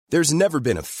There's never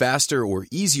been a faster or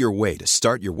easier way to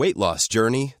start your weight loss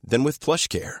journey than with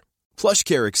PlushCare.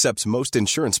 PlushCare accepts most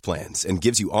insurance plans and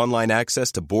gives you online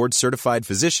access to board-certified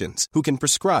physicians who can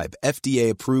prescribe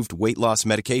FDA-approved weight loss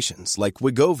medications like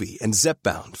Wegovy and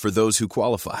Zepbound for those who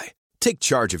qualify. Take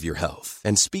charge of your health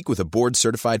and speak with a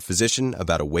board-certified physician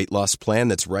about a weight loss plan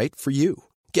that's right for you.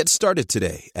 Get started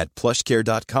today at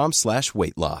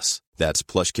plushcare.com/weight loss. That's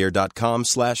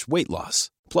plushcare.com/weight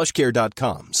loss.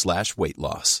 plushcare.com/weight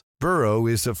loss. Burrow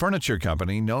is a furniture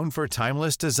company known for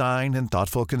timeless design and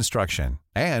thoughtful construction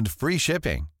and free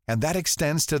shipping, and that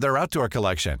extends to their outdoor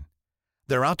collection.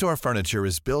 Their outdoor furniture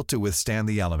is built to withstand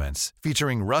the elements,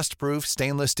 featuring rust-proof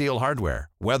stainless steel hardware,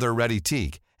 weather-ready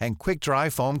teak, and quick-dry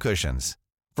foam cushions.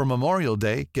 For Memorial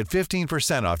Day, get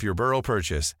 15% off your Burrow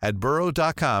purchase at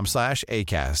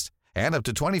burrow.com/acast and up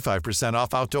to 25%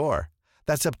 off outdoor.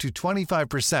 That's up to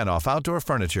 25% off outdoor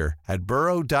furniture at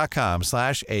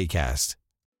burrow.com/acast.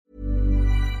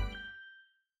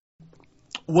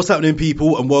 What's happening,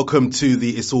 people, and welcome to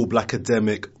the It's All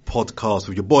Blackademic podcast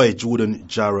with your boy Jordan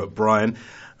Jarrett Bryan,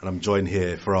 and I'm joined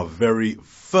here for our very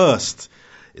first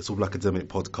It's All Blackademic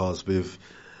podcast with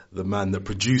the man that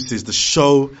produces the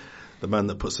show, the man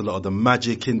that puts a lot of the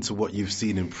magic into what you've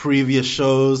seen in previous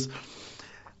shows.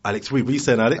 Alex Reid, what are you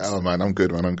saying, Alex? Oh man, I'm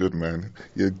good, man.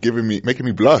 You're making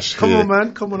me blush. Come on,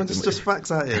 man. Just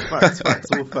facts out here. Facts,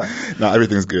 all facts. No,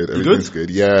 everything's good. Everything's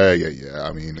good. Yeah.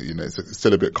 I mean, it's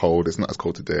still a bit cold. It's not as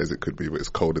cold today as it could be, but it's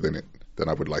colder than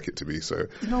I would like it to be. So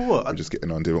you know what? I'm just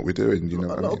getting on doing what we're doing. A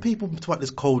lot of people talk about this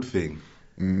cold thing.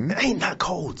 Mm-hmm. It ain't that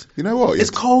cold. You know what?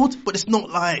 It's cold, but it's not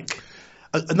like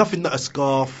nothing that a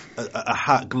scarf, a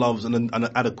hat, gloves, and an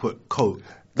adequate coat.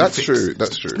 That's true.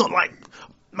 It's not like.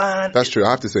 Man. That's true. I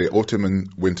have to say, autumn and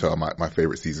winter are my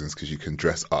favourite seasons because you can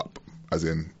dress up. As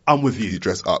in, I'm with you. You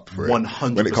dress up for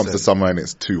 100%. it. When it comes to summer and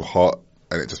it's too hot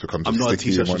and it just becomes I'm not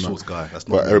sticky a t-shirt and and shorts guy. That's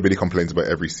not but me. everybody complains about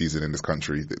every season in this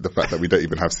country. The fact that we don't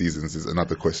even have seasons is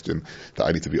another question that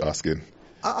I need to be asking.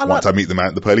 Once I meet the man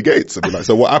at the pearly gates, I'll be like,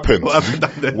 so what happened?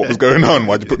 What was going on?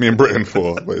 Why'd you put me in Britain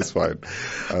for? But it's fine.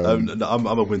 I'm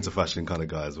a winter fashion kind of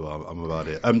guy as well. I'm about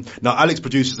it. Now, Alex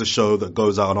produces a show that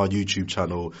goes out on our YouTube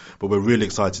channel, but we're really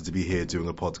excited to be here doing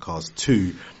a podcast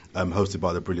too, hosted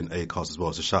by the brilliant Acast as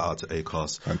well. So shout out to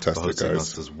Acast Fantastic, for hosting guys.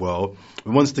 us as well.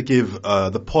 We wanted to give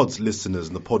the pod's listeners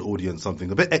and the pod audience something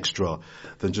a bit extra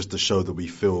than just the show that we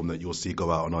film that you'll see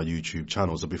go out on our YouTube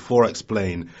channel. So before I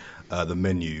explain the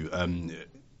menu,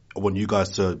 I want you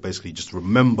guys to basically just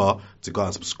remember to go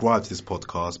and subscribe to this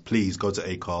podcast. Please go to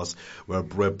Acast.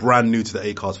 We're brand new to the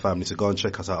Acast family, so go and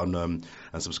check us out and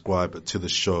subscribe to the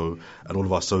show and all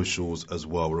of our socials as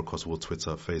well. We're across all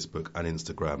Twitter, Facebook, and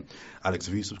Instagram. Alex,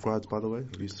 have you subscribed, by the way?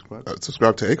 Have you subscribed?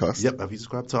 Subscribe to Acast? Yep. Have you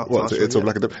subscribed to our show? It's all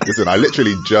Blackademic. Listen, I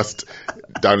literally just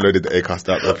downloaded the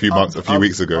Acast app a few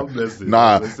weeks ago.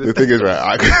 The thing is,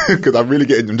 right, because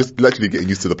I'm just literally getting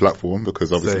used to the platform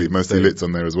because obviously mostly Lit's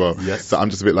on there as well. Yes. So I'm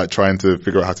just a bit like trying to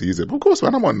figure out how to use it. But of course,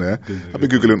 man, I'm on there. I've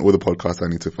been Googling all the podcasts I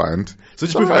need to find. So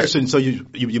just brief action, so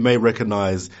you may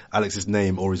recognize Alex's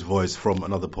name or his voice from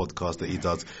another podcast that he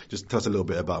does. Just tell us a little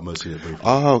bit about Mostly Lit briefly.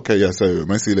 Oh, okay, yeah. So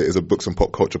Mostly Lit is a books and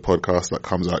pop culture podcast that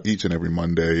comes out each and every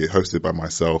Monday, hosted by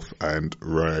myself and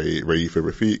Raifa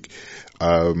Rafiq.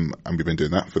 And we've been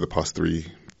doing that for the past three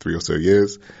or so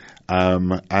years.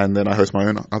 And then I host my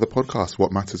own other podcast,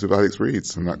 What Matters with Alex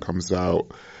Reads, and that comes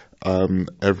out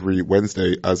every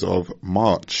Wednesday as of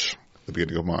March, the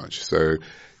beginning of March. So,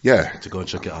 yeah. To go and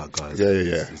check it out, guys. Yeah.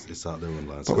 It's out there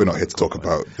online. But we're not here to talk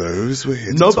about those. We're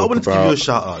here but I wanted to give you a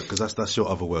shout out because that's your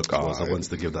other work as well. So I wanted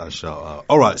to give that a shout out.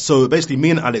 All right. So basically, me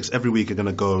and Alex every week are going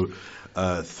to go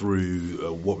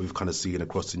through what we've kind of seen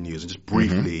across the news and just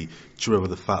briefly chew over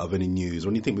the fat of any news or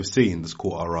anything we've seen that's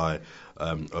caught our eye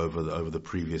over the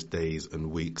previous days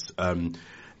and weeks.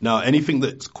 Now, anything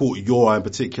that's caught your eye in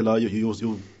particular,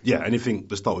 anything.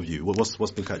 Let's start with you.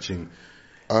 What's been catching?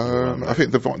 I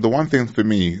think the one thing for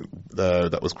me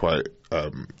that was quite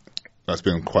that's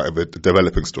been quite a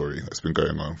developing story that's been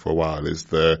going on for a while is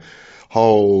the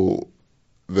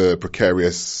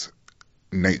precarious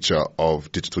nature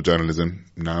of digital journalism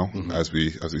now, as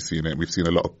we've seen it. We've seen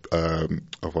a lot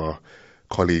of our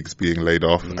colleagues being laid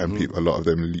off and a lot of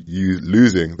them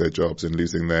losing their jobs and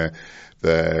losing their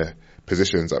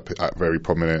positions at very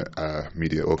prominent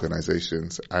media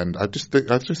organizations. And I just think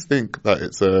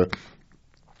that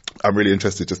I'm really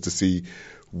interested just to see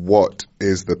what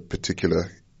is the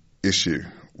particular issue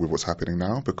with what's happening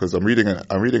now, because I'm reading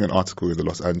an article in the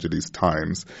Los Angeles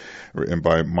Times written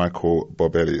by Michael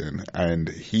Barbellion, and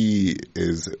he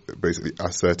is basically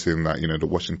asserting that the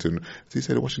Washington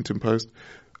Post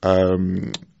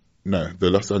No, the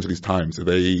Los Angeles Times,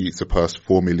 they surpassed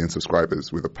 4 million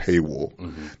subscribers with a paywall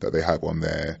that they have on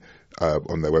their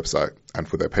website and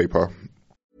for their paper.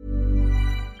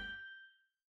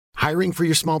 Hiring for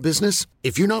your small business?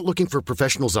 If you're not looking for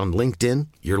professionals on LinkedIn,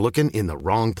 you're looking in the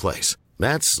wrong place.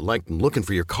 That's like looking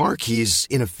for your car keys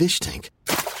in a fish tank.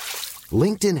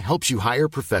 LinkedIn helps you hire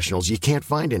professionals you can't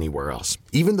find anywhere else,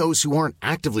 even those who aren't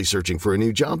actively searching for a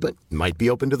new job but might be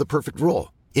open to the perfect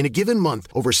role. In a given month,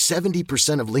 over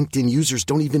 70% of LinkedIn users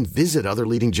don't even visit other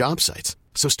leading job sites.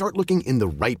 So start looking in the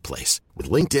right place. With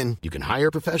LinkedIn, you can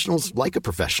hire professionals like a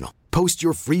professional. Post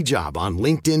your free job on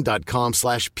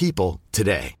linkedin.com/people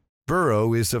today.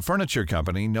 Burrow is a furniture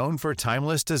company known for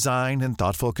timeless design and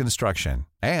thoughtful construction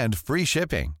and free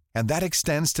shipping, and that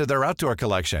extends to their outdoor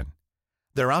collection.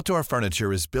 Their outdoor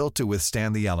furniture is built to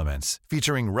withstand the elements,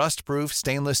 featuring rust-proof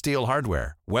stainless steel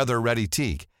hardware, weather-ready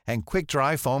teak, and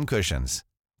quick-dry foam cushions.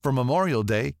 For Memorial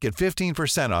Day, get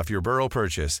 15% off your Burrow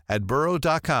purchase at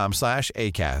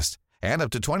burrow.com/ACAST and up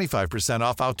to 25%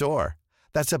 off outdoor.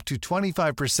 That's up to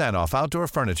 25% off outdoor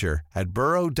furniture at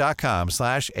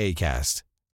burrow.com/ACAST.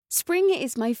 Spring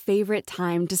is my favorite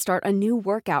time to start a new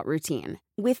workout routine.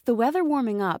 With the weather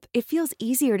warming up, it feels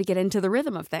easier to get into the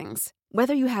rhythm of things.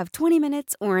 Whether you have 20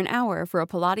 minutes or an hour for a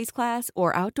Pilates class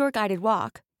or outdoor guided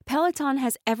walk, Peloton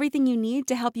has everything you need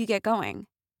to help you get going.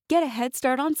 Get a head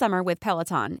start on summer with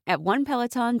Peloton at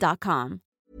onepeloton.com.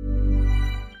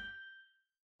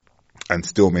 And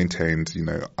still maintained,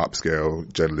 upscale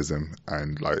journalism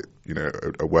and a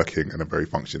working and a very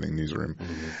functioning newsroom.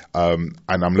 And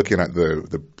I'm looking at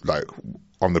the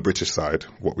on the British side,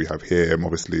 what we have here, and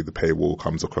obviously the paywall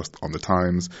comes across on the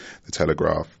Times, the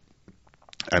Telegraph,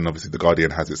 and obviously the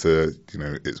Guardian has its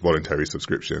voluntary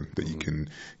subscription that you can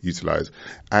utilize.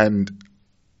 And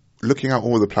looking at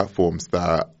all the platforms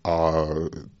that are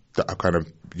kind of,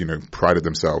 prided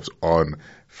themselves on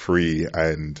free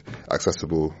and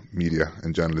accessible media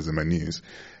and journalism and news,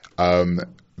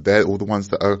 they're all the ones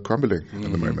that are crumbling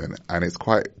at the moment. And it's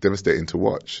quite devastating to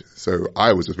watch. So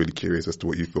I was just really curious as to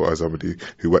what you thought as somebody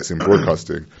who works in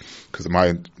broadcasting, because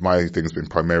my thing's been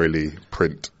primarily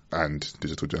print and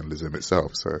digital journalism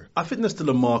itself. So I think there's still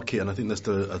a market, and I think there's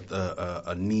still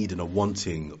a need and a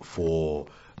wanting for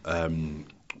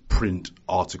print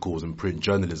articles and print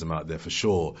journalism out there for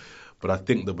sure. But I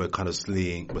think that we're kind of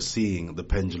seeing the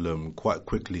pendulum quite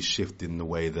quickly shift in the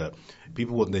way that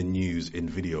people want their news in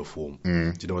video form.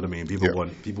 Do you know what I mean?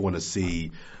 People want to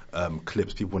see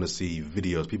clips. People want to see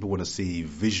videos. People want to see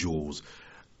visuals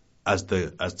as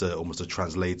the almost a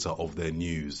translator of their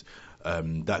news.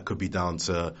 That could be down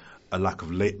to a lack of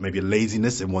maybe a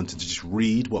laziness in wanting to just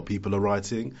read what people are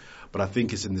writing. But I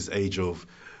think it's in this age of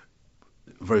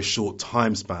very short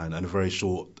time span and a very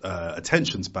short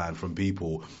attention span from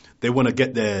people. They want to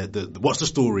get what's the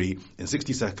story in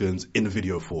 60 seconds in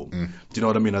video form. Do you know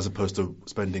what I mean? As opposed to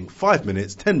spending 5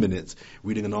 minutes, 10 minutes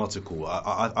reading an article.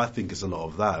 I think it's a lot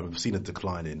of that. We've seen a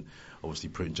decline in obviously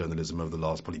print journalism over the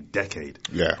last probably decade.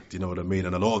 Yeah. Do you know what I mean?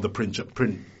 And a lot of the print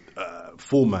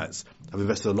formats have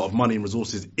invested a lot of money and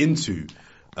resources into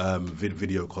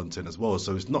video content as well,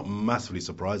 so it's not massively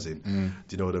surprising.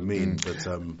 Do you know what I mean? But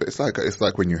it's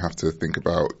like when you have to think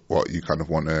about what you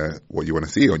want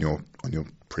to see on your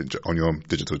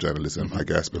digital journalism, I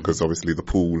guess, because obviously the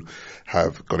pool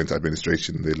have gone into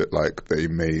administration. They look like they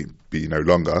may be no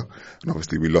longer, and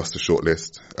obviously we lost a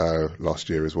shortlist last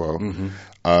year as well.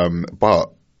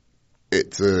 But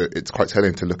it's quite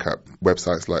telling to look at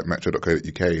websites like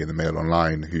metro.co.uk and the Mail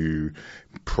Online, who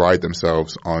pride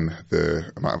themselves on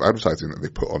the amount of advertising that they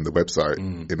put on the website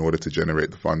in order to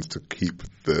generate the funds to keep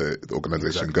the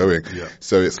organisation going. Yeah.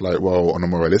 So it's like, well, on a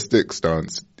moralistic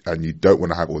stance, and you don't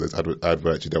want to have all those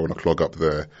adverts, you don't want to clog up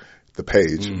the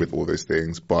page with all those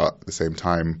things, but at the same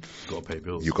time, you've got to pay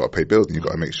bills. You've got to pay bills, and you've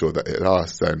got to make sure that it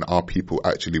lasts. And are people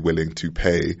actually willing to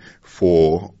pay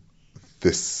for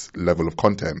this level of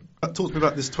content? Talk to me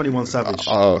about this 21 Savage.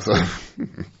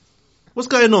 What's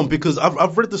going on? Because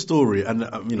I've read the story, and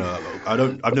I've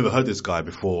never heard this guy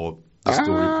before. The story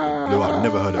blew up. I've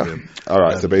never heard of him. All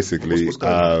right, so basically,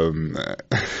 21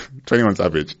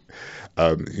 Savage,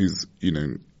 he's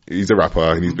a rapper,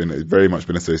 and he's been very much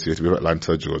been associated with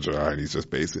Atlanta, Georgia, and he's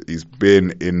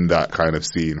been in that kind of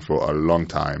scene for a long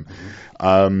time.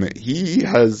 He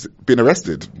has been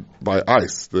arrested by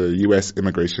ICE, the US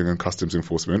Immigration and Customs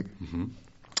Enforcement,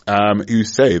 who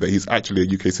say that he's actually a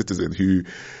UK citizen who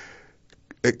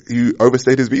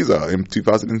overstayed his visa in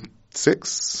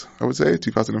 2006, I would say,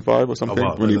 2005 or something. Oh,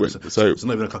 wow. When he went, so it's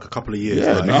not even like a couple of years.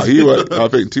 Yeah, he was, I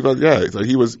think, 2000. Yeah, so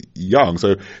he was young.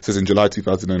 So it says in July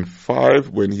 2005,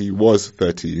 when he was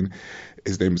 13,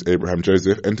 his name is Abraham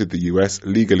Joseph, entered the US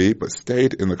legally but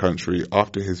stayed in the country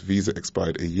after his visa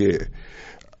expired a year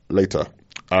later.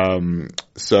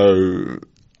 So,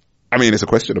 I mean, it's a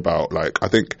question about, like, I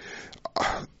think,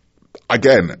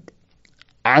 again,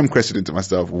 I'm questioning to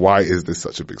myself, why is this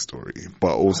such a big story?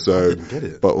 But also,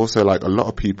 like, a lot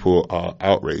of people are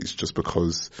outraged just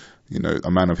because, you know,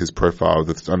 a man of his profile,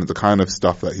 the kind of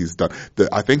stuff that he's done.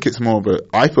 I think it's more of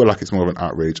I feel like it's more of an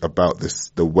outrage about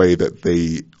the way that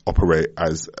they operate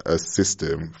as a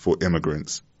system for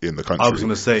immigrants in the country. I was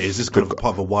going to say, is this kind of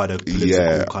part of a wider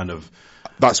political kind of...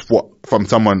 That's what, from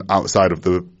someone outside of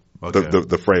the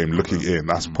frame looking in,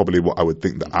 that's probably what I would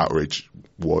think the outrage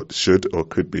should or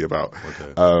could be about.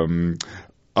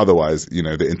 Otherwise, you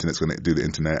know, the internet's going to do the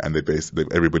internet, and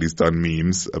everybody's done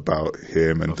memes about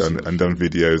him and done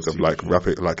videos of like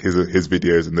rapping, like his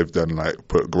videos, and they've done like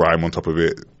put grime on top of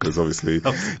it because obviously,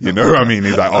 you know what I mean?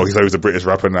 He's like, oh, he's a British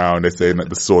rapper now, and they're saying that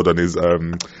the sword on his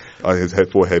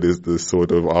forehead is the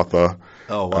sword of Arthur.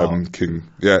 Oh, wow. King.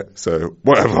 Yeah. So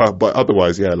whatever. But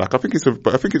otherwise, yeah, like I think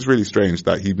it's really strange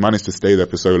that he managed to stay there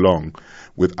for so long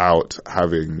without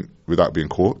being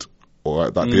caught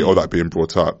or that being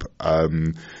brought up.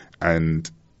 And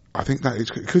I think that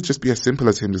it could just be as simple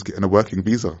as him just getting a working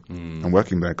visa and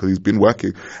working there, because he's been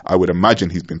working. I would imagine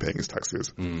he's been paying his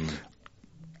taxes.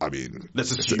 I mean,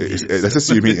 let's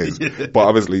assume he is. But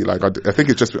obviously, like, I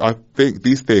think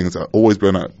these things are always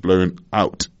blown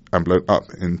out and blown up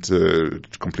into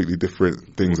completely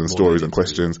different things and stories and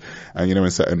questions. And, you know, when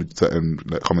certain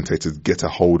commentators get a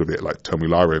hold of it, like Tomi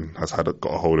Lahren has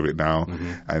got a hold of it now.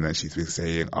 And then she's been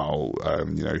saying,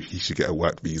 you know, he should get a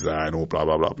work visa and all blah,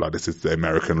 blah, blah, blah. This is the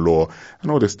American law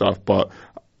and all this stuff. But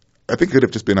I think it could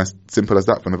have just been as simple as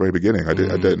that from the very beginning. I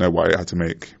don't know why it had to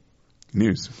make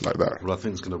news like that. Well, I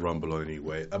think it's going to rumble on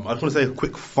anyway. I just want to say a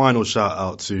quick final shout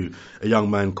out to a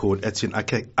young man called Etienne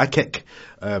Akek.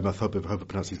 I hope I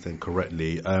pronounced his name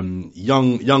correctly.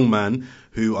 Young man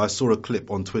who I saw a clip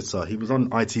on Twitter. He was on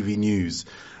ITV News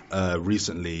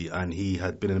recently, and he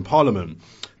had been in Parliament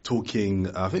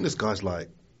talking. I think this guy's like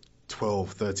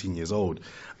 12, 13 years old,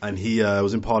 and he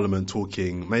was in Parliament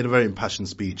made a very impassioned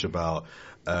speech about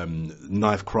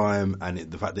knife crime and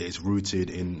the fact that it's rooted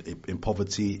in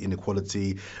poverty,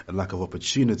 inequality, and lack of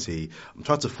opportunity. I'm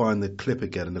trying to find the clip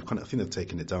again, and I think they've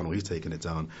taken it down, or he's taken it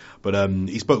down. But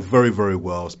he spoke very, very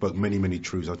well, spoke many, many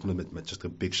truths. I just want to make just a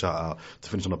big shout out to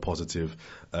finish on a positive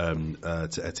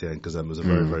to Etienne, because it was a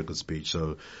very, very good speech.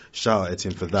 So shout out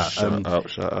Etienne for that.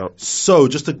 Shout out. So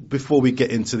before we get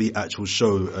into the actual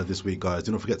show this week, guys,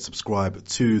 do not forget to subscribe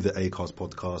to the Acast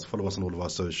podcast. Follow us on all of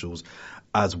our socials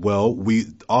as well.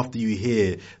 After you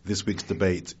hear this week's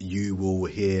debate, you will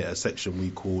hear a section we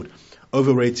called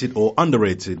Overrated or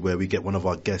Underrated, where we get one of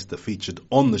our guests that featured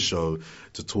on the show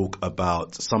to talk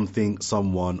about something,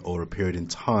 someone, or a period in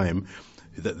time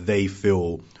that they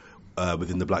feel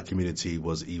within the black community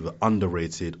was either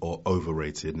underrated or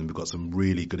overrated. And we've got some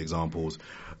really good examples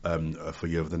for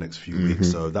you over the next few weeks.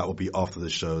 So that will be after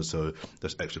the show. So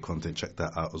there's extra content. Check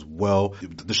that out as well.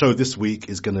 The show this week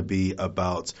is going to be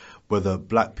about whether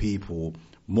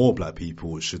more black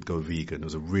people should go vegan. It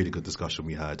was a really good discussion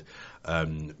we had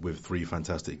with three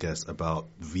fantastic guests about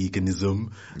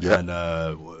veganism.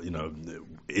 And, you know,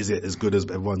 is it as good as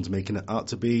everyone's making it out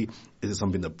to be? Is it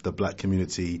something that the black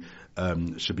community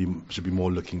should be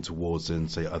more looking towards than,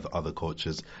 say, other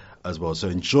cultures as well? So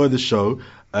enjoy the show,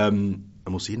 and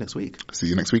we'll see you next week. See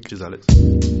you next week. Cheers, Alex.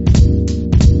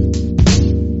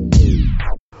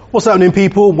 What's happening,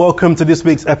 people? Welcome to this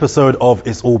week's episode of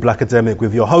It's All Blackademic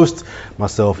with your host,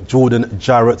 myself, Jordan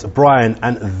Jarrett Bryan.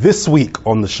 And this week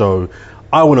on the show,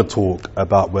 I want to talk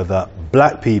about whether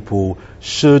black people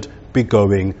should be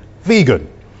going vegan.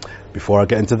 Before I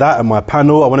get into that and my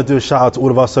panel, I want to do a shout out to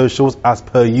all of our socials as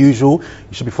per usual.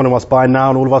 You should be following us by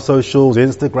now on all of our socials,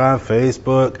 Instagram,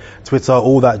 Facebook, Twitter,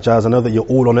 all that jazz. I know that you're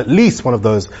all on at least one of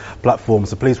those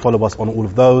platforms, so please follow us on all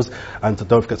of those. And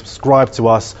don't forget to subscribe to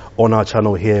us on our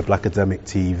channel here, Blackademic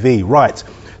TV. Right,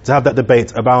 to have that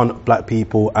debate around black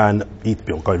people and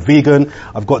going vegan,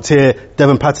 I've got here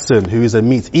Devon Patterson, who is a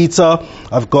meat eater.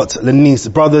 I've got Lenice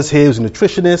Brothers here, who's a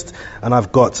nutritionist. And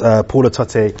I've got Paula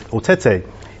Tete,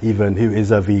 even, who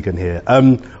is a vegan here.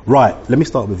 Right, let me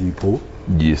start with you, Paul.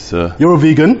 Yes, sir. You're a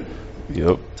vegan.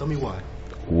 Yep. Tell me why.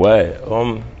 Why?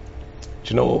 Do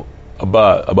you know,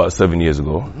 about 7 years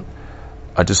ago,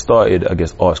 I just started, I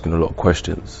guess, asking a lot of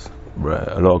questions, right?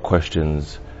 A lot of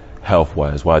questions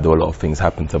health-wise, why do a lot of things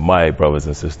happen to my brothers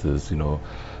and sisters, you know,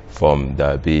 from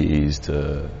diabetes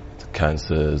to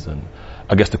cancers. And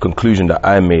I guess the conclusion that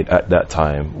I made at that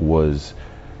time was,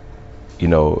 you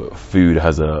know, food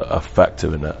has a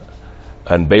factor in that.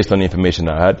 And based on the information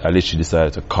I had, I literally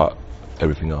decided to cut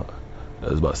everything out.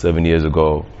 That was about 7 years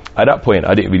ago. At that point,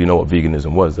 I didn't really know what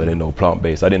veganism was. I didn't know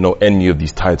plant-based. I didn't know any of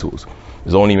these titles. It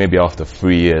was only maybe after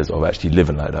 3 years of actually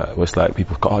living like that. It was like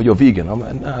people go, oh, you're vegan. I'm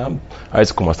like, nah. I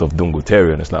used to call myself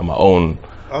Dungotarian. It's like my own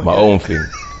thing.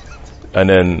 And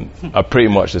then I pretty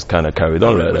much just kind of carried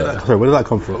on like that. Sorry, where did that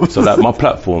come from? So like my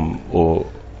platform,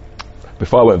 or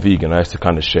before I went vegan, I used to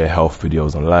kind of share health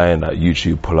videos online, like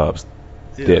YouTube pull-ups,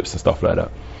 dips and stuff like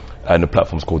that. And the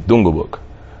platform's called Dungo Book.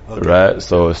 Okay. Right?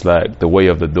 So it's like the way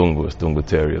of the Dungo is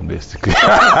Dungotarian, basically.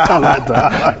 I like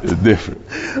that. It's different.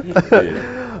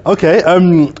 Yeah. Okay, let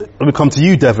me come to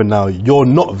you, Devon, now. You're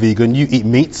not vegan, you eat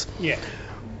meat. Yeah.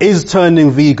 Is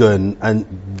turning vegan and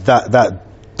that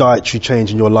dietary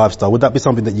change in your lifestyle, would that be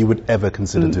something that you would ever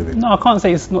consider doing? No, I can't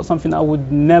say it's not something that I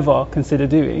would never consider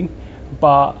doing.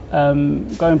 But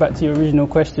going back to your original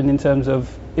question in terms of,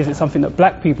 is it something that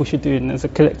black people should do as a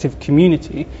collective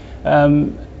community?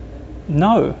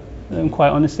 No, quite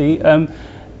honestly.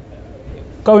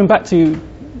 Going back to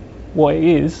what it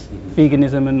is,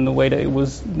 veganism, and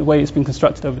the way it's been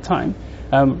constructed over time.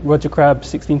 Roger Crabb,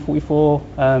 1644,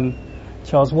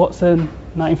 Charles Watson,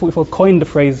 1944, coined the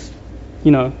phrase,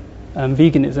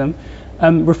 veganism.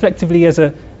 Reflectively, as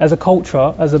a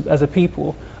culture, as a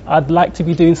people, I'd like to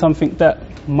be doing something that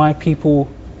my people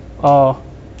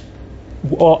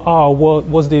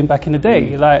was doing back in the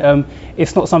day. Like,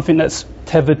 it's not something that's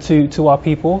tethered to our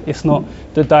people. It's not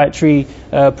the dietary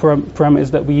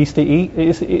parameters that we used to eat.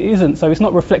 It isn't. So it's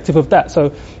not reflective of that.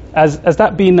 So as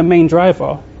that being the main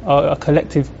driver, a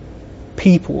collective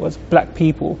people, as black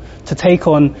people, to take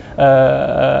on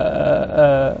a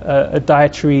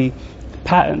dietary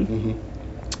pattern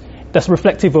that's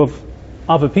reflective of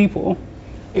other people,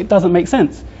 it doesn't make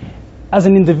sense. As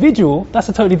an individual, that's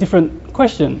a totally different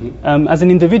question. As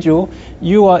an individual,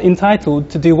 you are entitled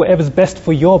to do whatever's best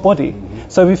for your body.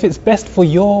 So if it's best for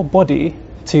your body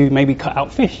to maybe cut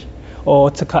out fish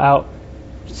or to cut out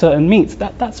certain meats,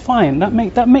 that's fine.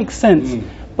 That makes sense.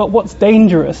 But what's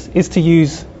dangerous is to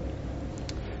use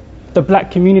the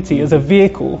black community as a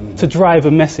vehicle to drive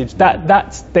a message.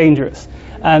 That's dangerous.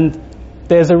 And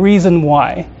there's a reason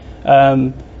why.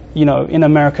 In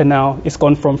America now, it's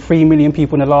gone from 3 million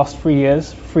people in the last 3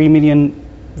 years, 3 million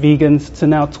vegans, to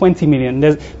now 20 million.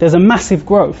 There's a massive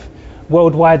growth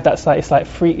worldwide. It's like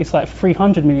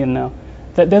 300 million now.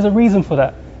 There's a reason for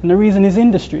that, and the reason is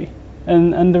industry,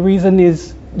 and the reason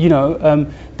is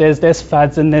there's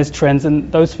fads and there's trends, and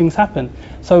those things happen.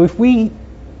 So if we,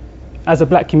 as a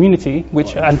black community,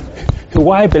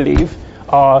 who I believe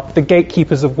are the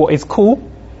gatekeepers of what is cool,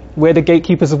 we're the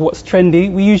gatekeepers of what's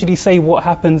trendy. We usually say what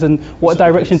happens and what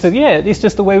direction to. Yeah, it's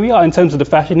just the way we are in terms of the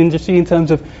fashion industry, in terms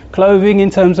of clothing, in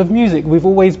terms of music. We've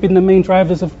always been the main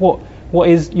drivers of what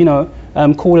is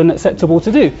cool and acceptable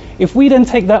to do. If we then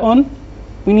take that on,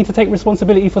 we need to take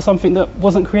responsibility for something that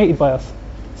wasn't created by us.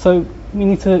 So we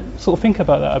need to sort of think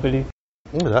about that, I believe.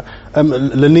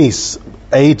 Lanice,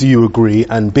 A, do you agree?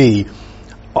 And B,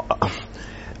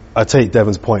 I take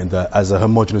Devon's point that as a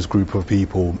homogenous group of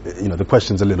people, the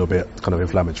question's a little bit kind of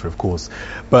inflammatory, of course.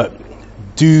 But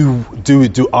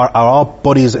are our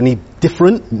bodies any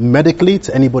different medically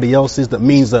to anybody else's? That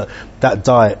means that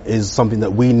diet is something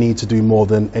that we need to do more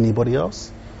than anybody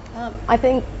else? I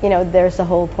think, there's the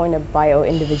whole point of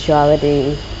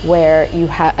bio-individuality where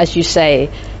as you say,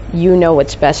 you know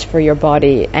what's best for your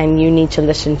body and you need to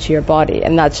listen to your body.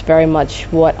 And that's very much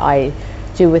what I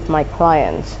do with my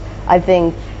clients. I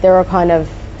think there are kind of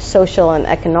social and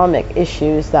economic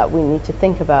issues that we need to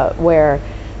think about where,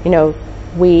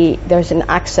 there's an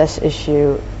access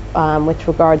issue with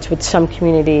regards with some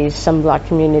communities, some black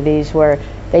communities, where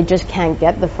they just can't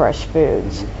get the fresh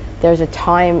foods. There's a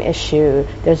time issue,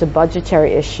 there's a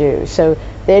budgetary issue. So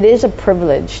it is a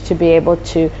privilege to be able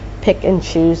to pick and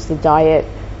choose the diet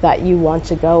that you want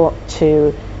to go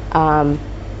to.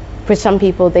 For some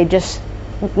people, they just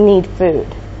need food,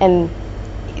 and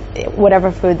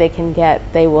whatever food they can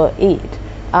get, they will eat.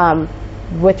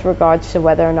 With regards to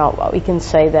whether or not we can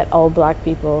say that all black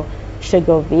people should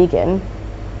go vegan,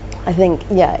 I think,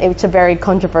 it's a very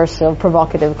controversial,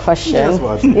 provocative question.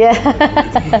 Yeah,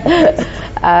 that's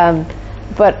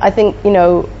what but I think,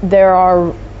 there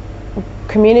are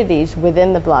communities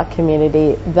within the black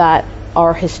community that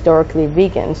are historically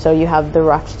vegan. So you have the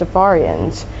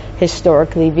Rastafarians,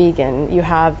 historically vegan. You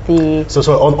have the... So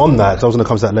on that, because I was going to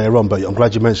come to that later on, but I'm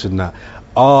glad you mentioned that.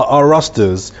 Our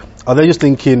Rastas, are they just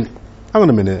thinking, hang on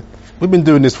a minute, we've been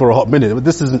doing this for a hot minute, but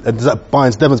this isn't, does that buy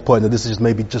into Devon's point that this is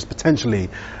just potentially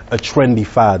a trendy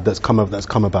fad that's come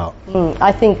about?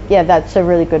 I think, that's a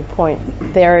really good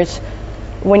point. There's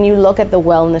when you look at the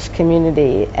wellness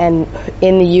community and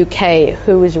in the UK,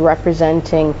 who is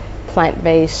representing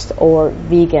plant-based or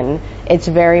vegan, it's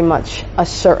very much a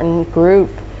certain group,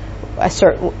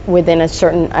 within a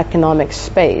certain economic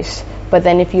space. But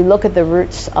then if you look at the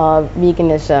roots of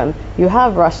veganism, you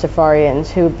have Rastafarians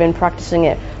who've been practicing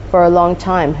it for a long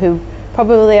time, who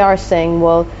probably are saying,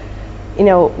 well, you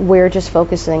know, we're just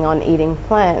focusing on eating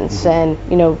plants and,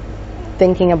 you know,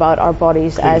 thinking about our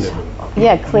bodies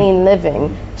clean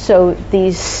living. So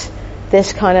this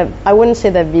kind of, I wouldn't say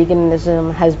that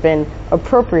veganism has been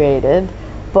appropriated,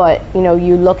 but, you know,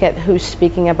 you look at who's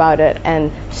speaking about it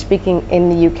and speaking in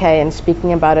the UK and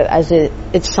speaking about it as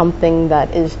it's something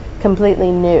that is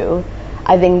completely new.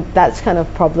 I think that's kind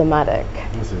of problematic.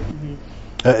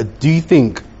 Do you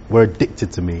think we're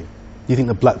addicted to meat? Do you think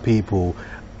that black people,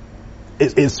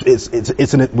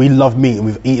 we love meat and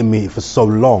we've eaten meat for so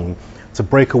long, to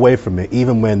break away from it,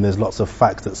 even when there's lots of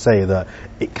facts that say that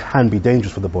it can be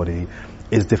dangerous for the body,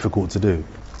 is difficult to do?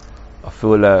 I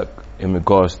feel like in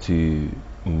regards to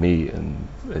meat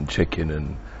and chicken,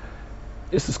 and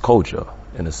it's just culture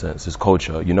in a sense. It's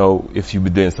culture. You know, if you've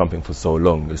been doing something for so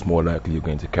long, it's more likely you're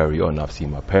going to carry on. I've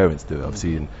seen my parents do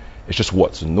it. It's just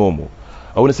what's normal.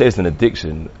 I wouldn't say it's an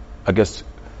addiction. I guess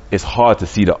it's hard to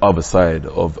see the other side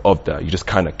of that. You just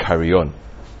kind of carry on.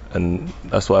 And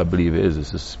that's what I believe it is.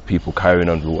 It's just people carrying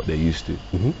on with what they're used to.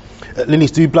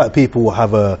 Linus, do black people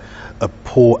have a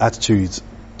poor attitude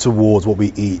towards what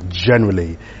we eat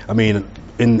generally? I mean,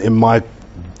 in my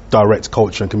direct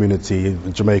culture and community,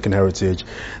 Jamaican heritage,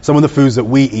 some of the foods that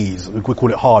we eat, we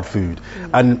call it hard food,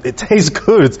 and it tastes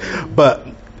good, but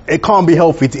it can't be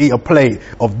healthy to eat a plate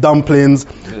of dumplings,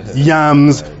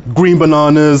 yams, green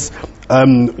bananas.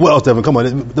 What else, Devin? Come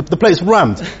on, the plate's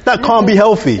rammed. That can't be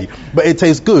healthy, but it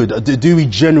tastes good. Do we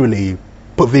generally,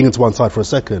 put vegan to one side for a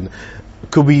second,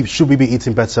 should we be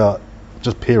eating better,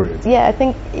 just period? Yeah, I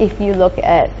think if you look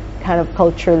at kind of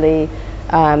culturally,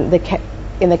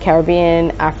 in the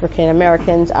Caribbean, African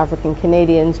Americans, African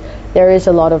Canadians, there is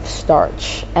a lot of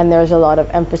starch and there's a lot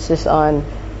of emphasis on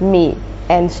meat.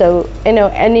 And so, you know,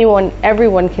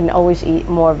 everyone can always eat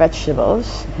more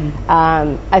vegetables.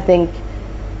 I think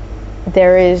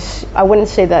I wouldn't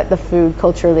say that the food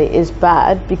culturally is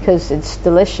bad because it's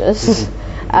delicious.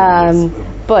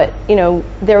 But, you know,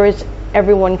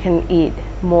 everyone can eat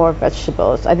more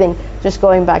vegetables. I think just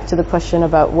going back to the question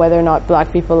about whether or not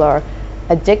black people are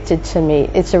addicted to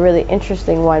meat, it's a really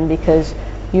interesting one, because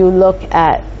you look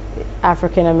at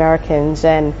African Americans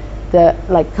and the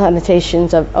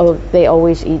connotations of, oh, they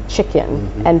always eat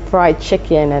chicken and fried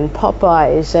chicken and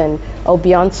Popeyes, and oh,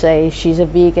 Beyonce, she's a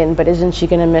vegan, but isn't she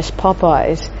going to miss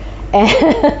Popeyes?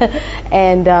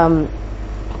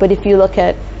 But if you look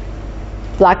at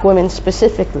black women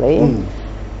specifically,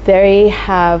 they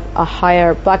have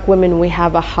black women, we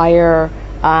have a higher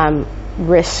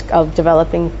risk of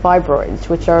developing fibroids,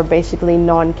 which are basically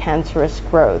non-cancerous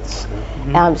growths.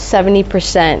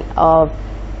 70% of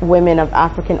women of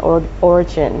African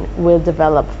origin will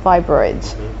develop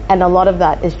fibroids, and a lot of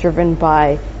that is driven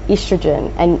by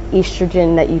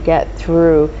estrogen that you get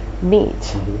through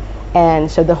meat, and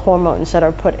so the hormones that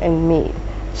are put in meat.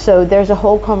 So there's a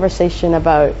whole conversation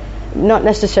about not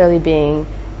necessarily being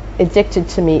addicted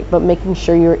to meat, but making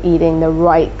sure you're eating the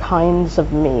right kinds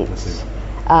of meats.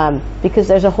 Because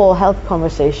there's a whole health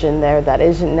conversation there that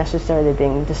isn't necessarily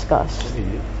being discussed.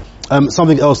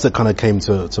 Something else that kind of came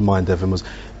to mind, Devin, was,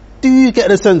 do you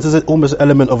get a sense there's almost an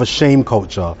element of a shame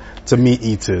culture to meat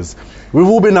eaters? We've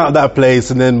all been out of that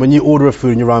place, and then when you order a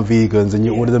food and you're around vegans and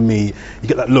you order the meat, you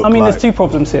get that look. I mean, there's two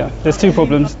problems here. There's two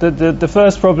problems. The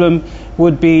first problem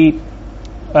would be,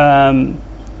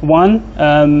 one,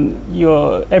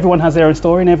 everyone has their own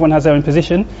story and everyone has their own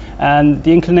position, and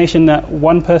the inclination that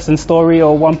one person's story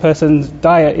or one person's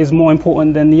diet is more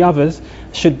important than the others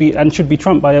should be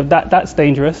trumped by that. That's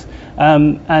dangerous.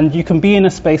 And you can be in a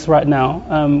space right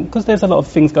now, because there's a lot of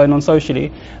things going on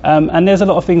socially, and there's a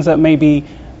lot of things that maybe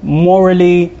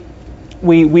morally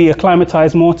we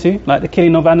acclimatize more to, like the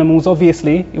killing of animals.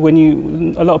 Obviously,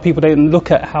 a lot of people don't look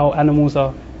at how animals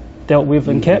are dealt with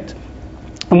and kept.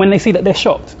 And when they see that, they're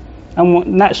shocked,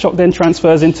 and that shock then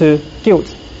transfers into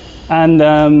guilt, and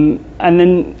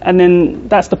then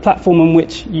that's the platform on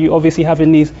which you obviously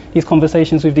having these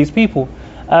conversations with these people.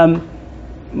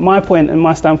 My point and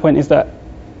my standpoint is that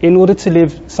in order to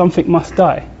live, something must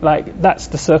die. Like, that's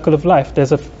the circle of life.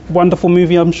 There's a wonderful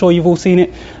movie, I'm sure you've all seen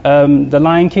it, The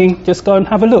Lion King. Just go and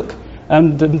have a look.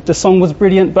 The song was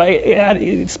brilliant, but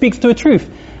it speaks to a truth.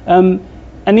 And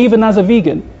even as a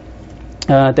vegan,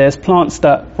 there's plants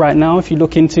that right now, if you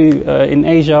look into in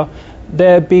Asia,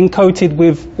 they're being coated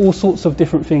with all sorts of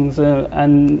different things,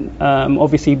 and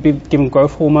obviously given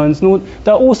growth hormones. And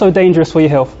they're also dangerous for your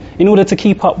health in order to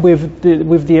keep up with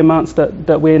the amounts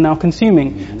that we're now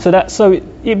consuming. So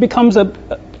it becomes a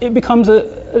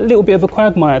little bit of a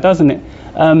quagmire, doesn't it?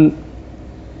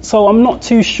 So I'm not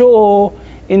too sure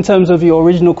in terms of your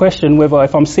original question whether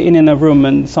if I'm sitting in a room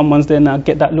and someone's there and I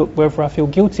get that look, whether I feel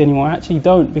guilty anymore. I actually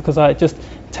don't, because I just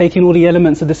taking all the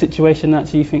elements of the situation and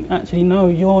actually think, actually no,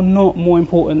 you're not more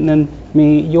important than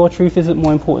me, your truth isn't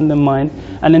more important than mine,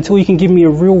 and until you can give me a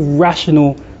real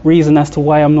rational reason as to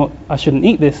why I shouldn't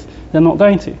eat this, they're not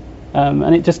going to.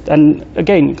 And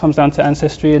again, it comes down to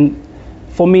ancestry, and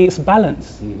for me it's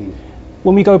balance.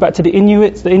 When we go back to the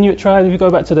Inuit tribe, if you go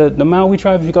back to the Maori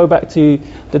tribe, if you go back to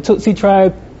the Tutsi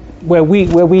tribe, where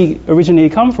we originally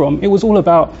come from, it was all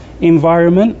about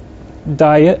environment,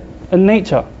 diet, and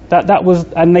nature. That was,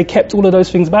 and they kept all of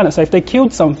those things balanced. So if they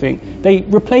killed something, they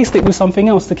replaced it with something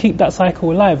else to keep that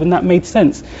cycle alive, and that made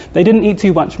sense. They didn't eat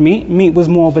too much meat. Meat was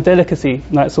more of a delicacy,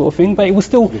 that sort of thing, but it was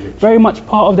still very much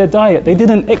part of their diet. They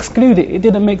didn't exclude it. It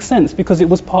didn't make sense because it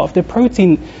was part of their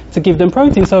protein to give them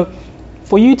protein. So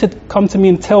for you to come to me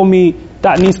and tell me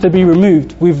that needs to be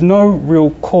removed with no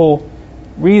real core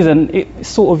reason, it's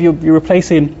sort of you're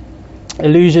replacing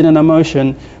illusion and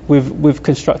emotion with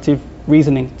constructive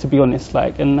reasoning, to be honest,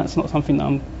 and that's not something that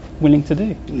I'm willing to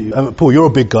do. Paul, you're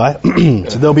a big guy,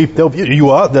 so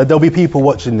there'll be people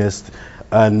watching this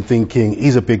and thinking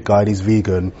he's a big guy, he's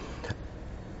vegan.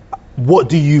 What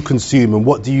do you consume and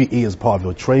what do you eat as part of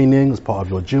your training, as part of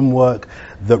your gym work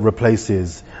that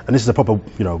replaces? And this is a proper,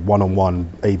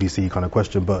 one-on-one ABC kind of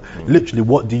question, but literally,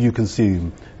 what do you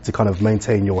consume to kind of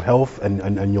maintain your health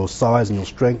and your size and your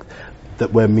strength,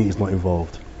 that where meat is not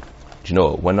involved? Do you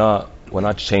know, when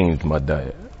I changed my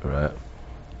diet, right,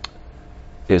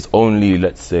 it's only,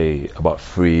 let's say, about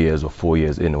 3 years or 4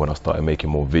 years in when I started making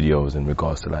more videos in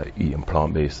regards to eating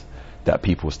plant-based, that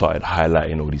people started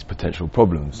highlighting all these potential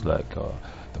problems, the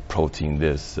protein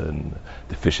this and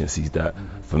deficiencies that.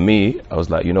 For me, I was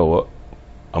like, you know what,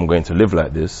 I'm going to live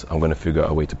like this. I'm going to figure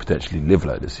out a way to potentially live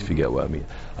like this, if you get what I mean.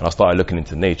 And I started looking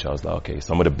into nature. I was like, okay,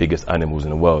 some of the biggest animals in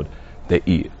the world, they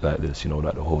eat like this,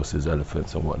 like the horses,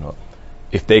 elephants and whatnot.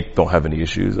 If they don't have any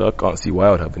issues, I can't see why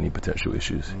I would have any potential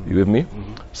issues. You with me?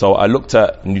 So I looked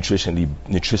at nutritionally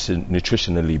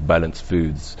balanced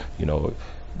foods,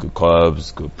 good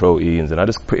carbs, good proteins, and I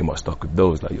just pretty much stuck with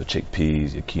those, like your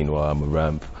chickpeas, your quinoa,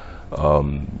 amaranth,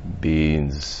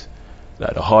 beans,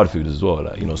 like the hard food as well,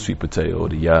 sweet potato,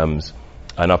 the yams,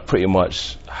 and I pretty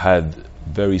much had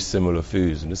very similar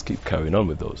foods and just keep carrying on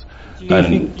with those.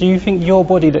 Do you think your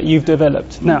body that you've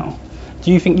developed now,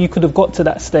 do you think you could have got to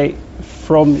that state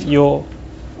from your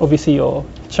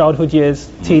childhood years,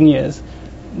 teen years,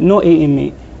 not eating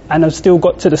meat, and have still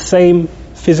got to the same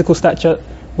physical stature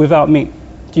without meat?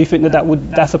 Do you think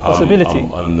that's a possibility?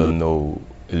 I'm under no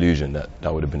illusion that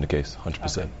would have been the case,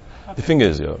 100%. Okay. The thing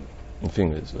is,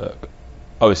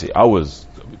 obviously I was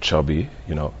chubby,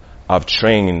 I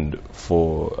trained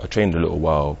a little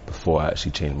while before I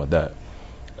actually changed my diet.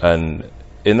 And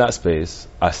in that space,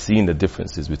 I've seen the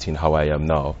differences between how I am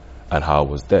now and how I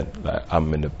was then.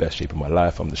 I'm in the best shape of my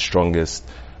life. I'm the strongest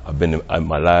I've been in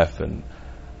my life, and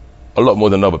a lot more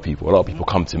than other people. A lot of people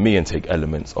come to me and take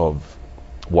elements of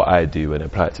what I do and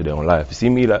apply it to their own life. You see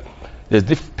me,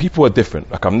 people are different.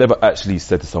 I've never actually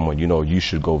said to someone, you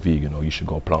should go vegan or you should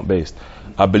go plant-based.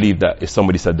 I believe that if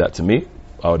somebody said that to me,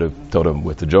 I would have told them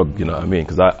where to jog, you know what I mean?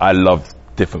 Because I love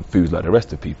different foods like the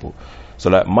rest of people. So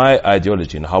my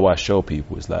ideology and how I show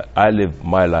people is I live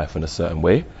my life in a certain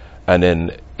way, and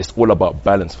then it's all about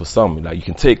balance for some. You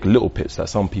can take little bits,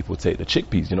 some people take the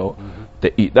chickpeas,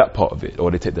 they eat that part of it,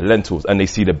 or they take the lentils and they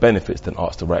see the benefits, then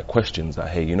ask the right questions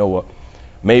hey, you know what,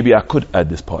 maybe I could add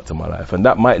this part to my life, and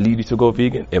that might lead you to go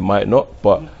vegan, it might not,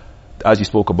 but as you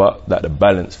spoke about, the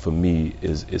balance for me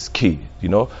is key,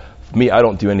 For me, I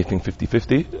don't do anything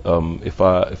 50-50.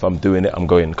 If I'm doing it, I'm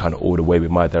going kind of all the way with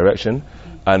my direction.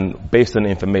 And based on the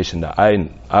information that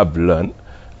I've learned,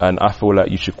 and I feel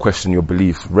like you should question your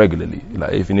belief regularly.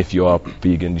 Even if you are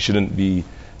vegan, you shouldn't be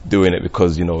doing it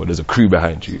because, there's a crew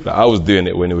behind you. I was doing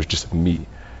it when it was just me.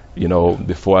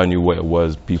 Before I knew what it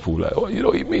was, people were oh, you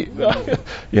don't eat meat.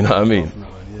 You know what I mean?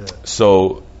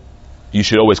 So you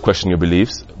should always question your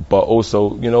beliefs, but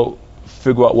also,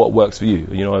 figure out what works for you.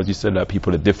 As you said,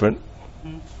 people are different.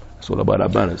 It's all about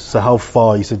that balance. So how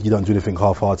far, you said you don't do anything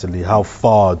half-heartedly, how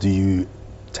far do you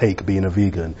take being a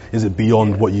vegan? Is it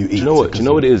beyond what you eat? Do you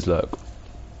know what it is like?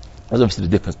 There's obviously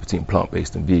the difference between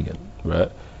plant-based and vegan,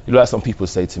 right? Some people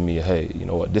say to me, hey, you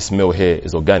know what, this meal here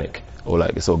is organic, or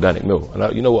it's organic meal.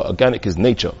 And you know what, organic is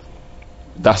nature.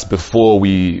 that's before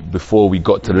we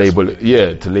got to label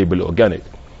it organic.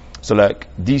 So like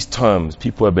these terms,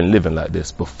 people have been living like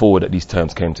this before that these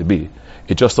terms came to be.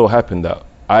 It just so happened that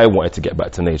I wanted to get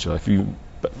back to nature. If you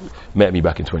met me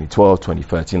back in 2012,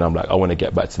 2013, I'm like, I want to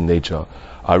get back to nature.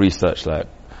 I researched like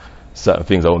certain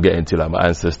things I won't get into, like my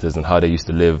ancestors and how they used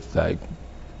to live, like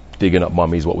digging up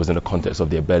mummies, what was in the context of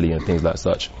their belly and things like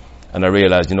such. And I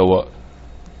realized, you know what,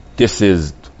 this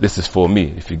is for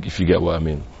me, if you get what I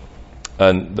mean.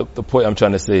 And the point I'm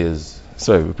trying to say is,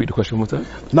 sorry, repeat the question one more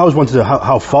time. Now I was wanting to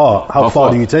how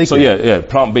far do you take it? So yeah,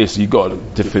 plant-based, you got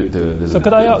to So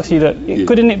could I ask you that,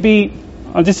 couldn't it be,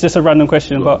 this is just a random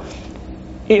question, but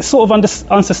it's sort of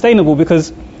unsustainable,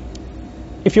 because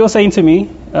if you're saying to me,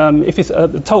 if it's a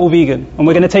total vegan and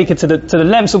we're going to take it to the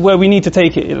lengths of where we need to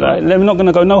take it, like, we're not going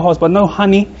to go no horse, but no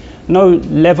honey, no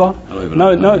leather,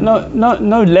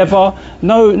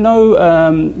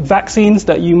 no vaccines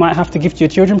that you might have to give to your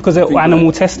children because they're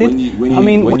animal tested.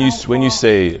 When you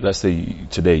say, let's say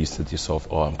today you said to yourself,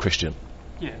 oh, I'm Christian.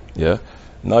 Yeah.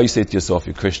 Now you say to yourself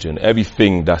you're Christian.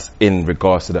 Everything that's in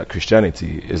regards to that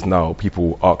Christianity is now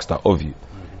people ask that of you,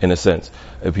 in a sense.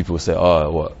 And people say,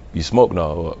 oh, what, you smoke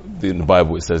now? Or in the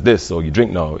Bible it says this, or you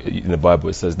drink now. In the Bible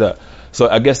it says that. So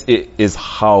I guess it is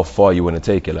how far you want to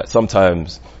take it. Like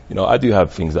sometimes, I do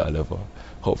have things that I live on.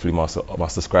 Hopefully my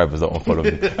subscribers don't unfollow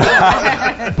me.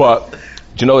 But do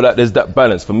you know that there's that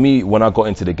balance? For me, when I got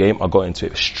into the game, I got into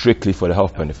it strictly for the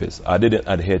health benefits. I didn't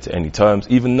adhere to any terms.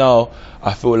 Even now,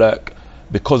 I feel like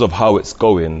because of how it's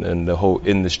going and the whole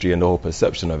industry and the whole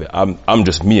perception of it, I'm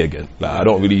just me again. Like I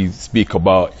don't really speak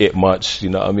about it much, you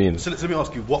know what I mean? So let me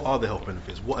ask you, what are the health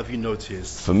benefits? What have you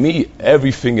noticed? For me,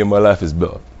 everything in my life is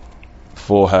better.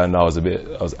 Beforehand, I was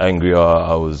angrier,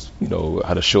 I was,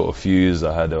 had a shorter fuse,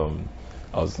 I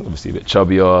was obviously a bit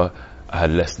chubbier, I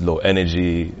had low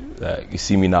energy. Like you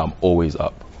see me now, I'm always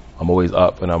up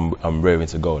and I'm raring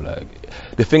to go. Like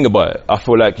the thing about it, I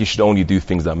feel like you should only do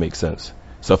things that make sense.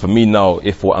 So for me now,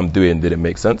 if what I'm doing didn't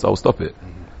make sense, I'll stop it.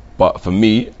 Mm-hmm. But for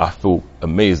me, I feel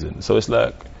amazing. So it's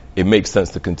like, it makes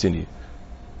sense to continue.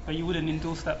 But you wouldn't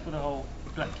endorse that for the whole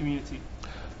black community?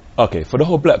 Okay, for the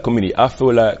whole black community, I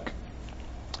feel like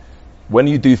when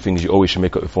you do things, you always should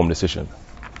make an informed decision.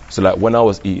 So like when I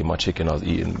was eating my chicken, I was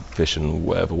eating fish and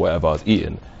whatever I was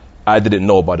eating, I didn't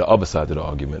know about the other side of the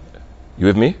argument. You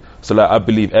with me? So like I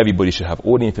believe everybody should have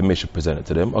all the information presented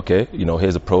to them. Okay,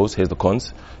 here's the pros, here's the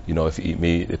cons. If you eat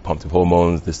meat, it's pumped with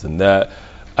hormones, this and that.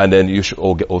 And then you should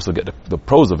also get the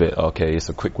pros of it. Okay, it's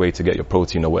a quick way to get your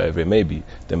protein or whatever it may be.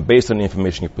 Then based on the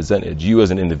information you presented, you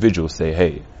as an individual say,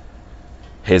 hey,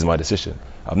 here's my decision.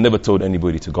 I've never told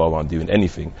anybody to go around doing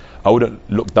anything. I wouldn't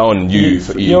look down on you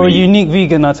for eating. You're a unique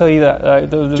vegan, I'll tell you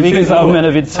that. The vegans that I've met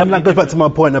have been... That goes back to my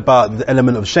point about the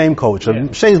element of shame culture.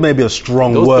 Yeah. Shame is maybe a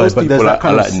strong word, but there's that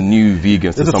kind of... like new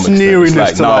vegans to some extent.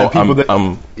 Like now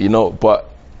I'm but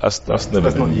that's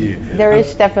never not you. There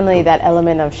is definitely that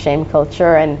element of shame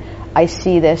culture, and I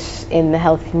see this in the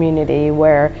health community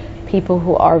where people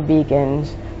who are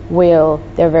vegans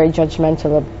they're very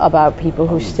judgmental about people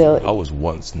who still... I was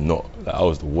once not. Like, I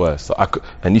was the worst. So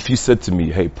and if you said to me,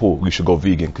 hey, Paul, you should go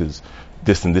vegan because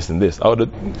this and this and this, I'll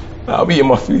be eating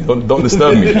my food. Don't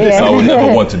disturb me. Yeah. So I would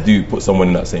never want to put someone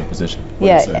in that same position.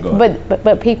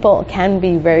 But people can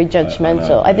be very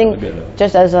judgmental. I think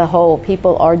just as a whole,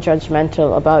 people are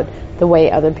judgmental about the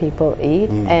way other people eat.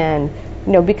 And,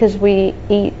 because we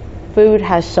eat, food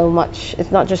has so much,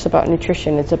 it's not just about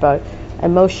nutrition, it's about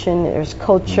emotion, there's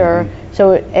culture,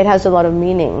 so it has a lot of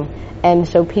meaning, and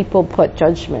so people put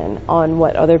judgment on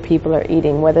what other people are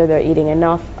eating, whether they're eating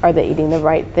enough, are they eating the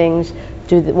right things,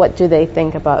 what do they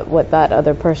think about what that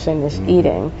other person is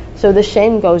eating. So the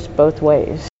shame goes both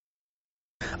ways.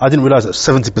 I didn't realize that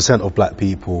 70% of black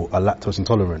people are lactose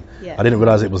intolerant. Yeah. I didn't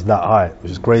realize it was that high,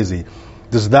 which is crazy.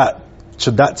 Should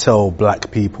that tell black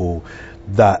people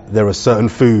that there are certain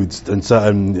foods and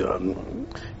certain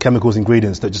chemicals,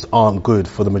 ingredients that just aren't good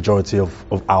for the majority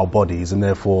of our bodies, and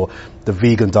therefore the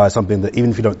vegan diet is something that even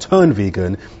if you don't turn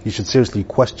vegan, you should seriously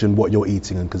question what you're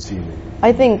eating and consuming?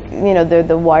 I think,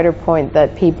 the wider point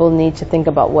that people need to think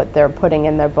about what they're putting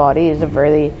in their body is a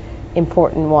very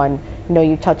important one.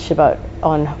 You touched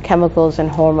on chemicals and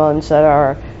hormones that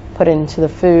are put into the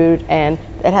food, and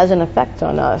it has an effect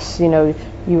on us. You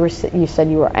said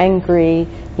you were angry,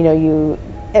 you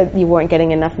weren't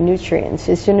getting enough nutrients.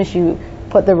 As soon as you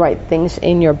put the right things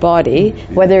in your body,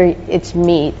 whether it's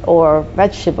meat or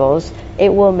vegetables, it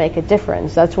will make a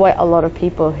difference. That's why a lot of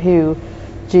people who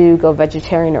do go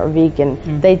vegetarian or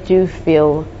vegan, they do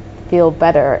feel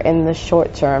better in the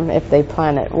short term if they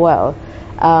plan it well.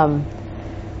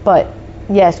 But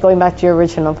yes, going back to your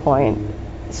original point,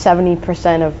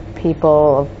 70% of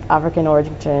people of African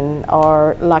origin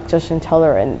are lactose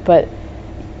intolerant, but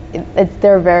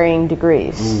there are varying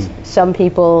degrees. Some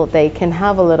people, they can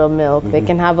have a little milk, they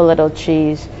can have a little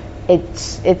cheese.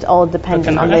 It's all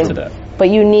dependent on them. But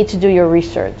you need to do your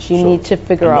research. You need to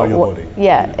figure out what. Body.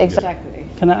 Yeah, exactly.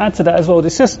 Can I add to that as well?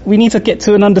 It's just we need to get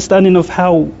to an understanding of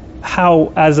how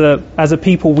as a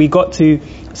people we got to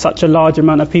such a large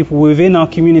amount of people within our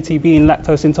community being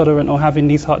lactose intolerant or having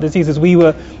these heart diseases. We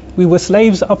were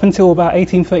slaves up until about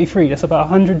 1833. That's about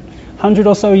 100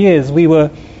 or so years. We were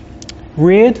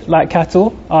reared like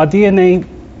cattle. Our DNA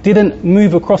didn't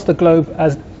move across the globe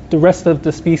as the rest of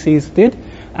the species did,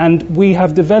 and we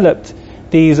have developed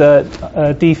these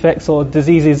defects or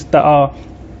diseases that are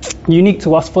unique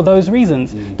to us for those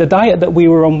reasons. The diet that we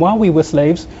were on while we were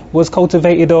slaves was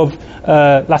cultivated of,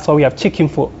 that's why we have chicken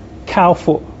foot, cow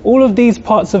foot, all of these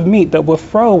parts of meat that were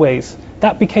throwaways.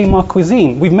 That became our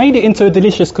cuisine. We've made it into a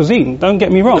delicious cuisine. Don't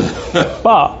get me wrong,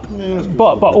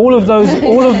 but all of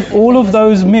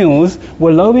those meals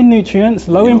were low in nutrients,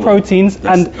 low in proteins,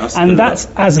 and that's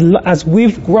as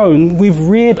we've grown, we've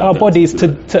reared our bodies to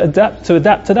adapt to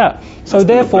that. So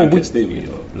therefore, it's a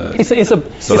blanket statement.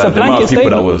 People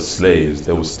that were statement. slaves,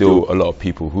 there was still a lot of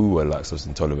people who were lactose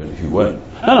intolerant who weren't.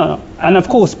 No. And of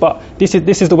course, but this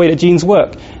is the way that genes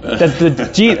work.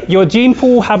 Your gene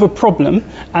pool will have a problem,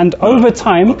 and over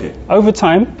time.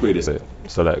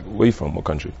 So like, where you from? What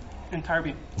country? In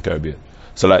Caribbean. Caribbean.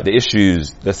 So like the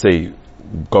issues, let's say,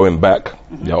 going back,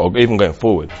 or even going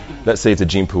forward. Let's say it's a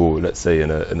gene pool. Let's say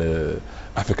in a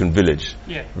African village,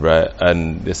 right?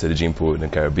 And let's say the gene pool in the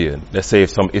Caribbean. Let's say if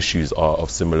some issues are have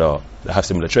similar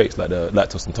traits, like the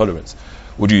lactose intolerance,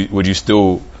 would you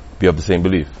still be of the same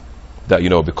belief that, you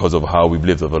know, because of how we've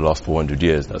lived over the last 400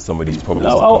 years, that some of these problems?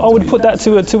 I would put that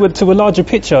to a larger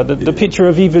picture, the picture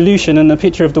of evolution and the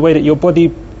picture of the way that your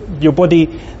body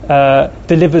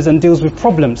delivers and deals with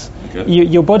problems. Okay.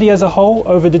 Your body as a whole,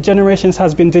 over the generations,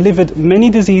 has been delivered many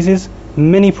diseases,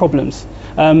 many problems.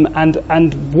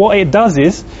 And what it does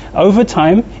is, over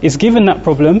time, it's given that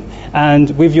problem, and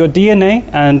with your DNA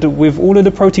and with all of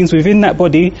the proteins within that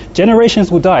body, generations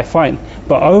will die, fine.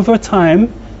 But over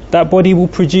time, that body will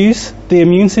produce the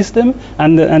immune system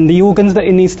and the organs that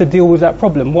it needs to deal with that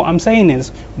problem. What I'm saying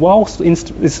is, whilst in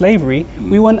slavery,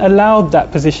 we weren't allowed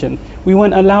that position. We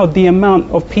weren't allowed the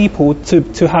amount of people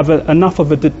to have enough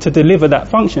of it to deliver that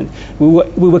function.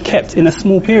 We were kept in a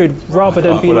small period rather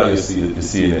than being. You're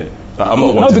seeing it.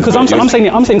 No, because I'm saying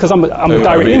because I'm a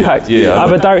direct impact. I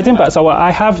have a direct impact. So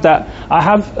I have that. I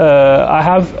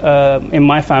have in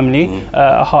my family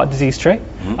a heart disease trait.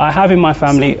 I have in my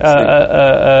family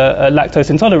a lactose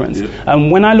intolerance.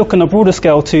 And when I look on a broader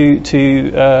scale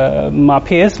to my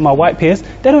peers, my white peers,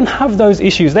 they don't have those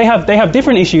issues. They have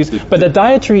different issues, but the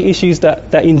dietary issues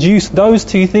that induce those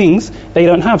two things, they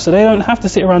don't have. So they don't have to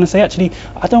sit around and say, actually,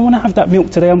 I don't want to have that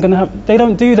milk today. They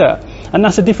don't do that. And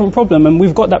that's a different problem, and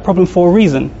we've got that problem for a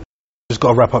reason. Just got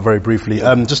to wrap up very briefly.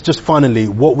 Just finally,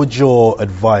 what would your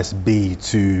advice be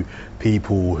to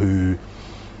people who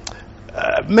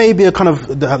maybe are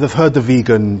they've heard the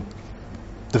vegan,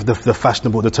 the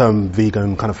fashionable, the term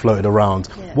vegan kind of floated around.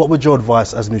 Yeah. What would your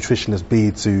advice as a nutritionist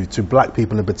be to black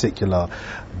people in particular,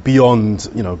 beyond,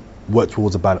 work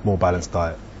towards a more balanced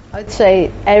diet? I'd say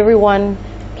everyone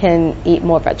can eat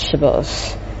more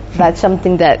vegetables. That's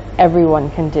something that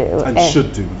everyone can do and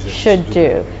should do. Should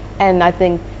do. And I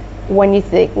think when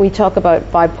we talk about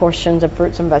 5 portions of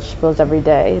fruits and vegetables every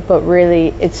day, but really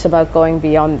it's about going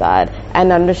beyond that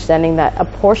and understanding that a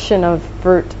portion of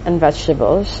fruit and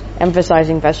vegetables,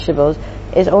 emphasizing vegetables,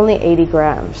 is only 80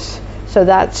 grams. So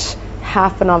that's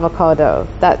half an avocado.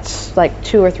 That's like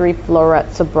 2 or 3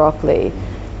 florets of broccoli.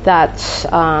 That's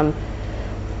 4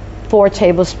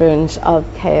 tablespoons of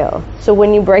kale. So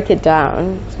when you break it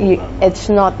down, it's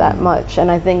not that much. And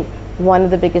I think one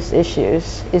of the biggest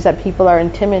issues is that people are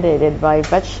intimidated by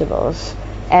vegetables,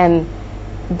 and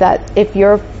that if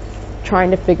you're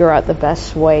trying to figure out the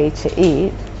best way to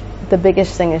eat, the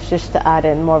biggest thing is just to add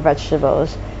in more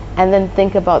vegetables, and then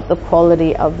think about the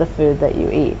quality of the food that you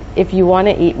eat. If you want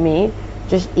to eat meat,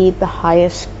 just eat the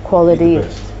highest quality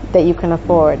that you can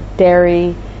afford.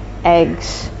 Dairy,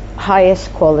 eggs,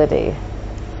 highest quality.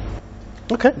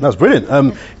 Okay, that's brilliant.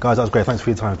 Guys, that was great. Thanks for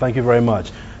your time. Thank you very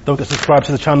much. Don't forget to subscribe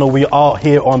to the channel. We are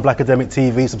here on Black Academic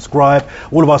TV. Subscribe.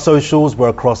 All of our socials, we're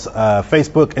across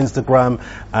Facebook, Instagram,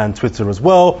 and Twitter as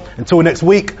well. Until next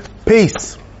week,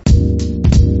 peace.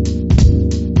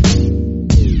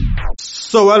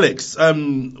 So, Alex,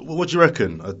 what do you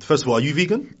reckon? First of all, are you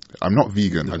vegan? I'm not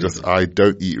vegan. I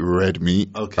don't eat red meat.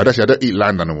 Okay. I don't eat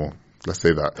land animal. Let's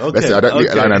say that. Okay. Let's say I don't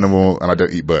eat land animal and I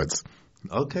don't eat birds.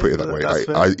 Okay, Put it that way. that's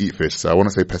fair. I eat fish, so I want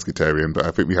to say pescatarian, but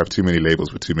I think we have too many labels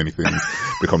for too many things.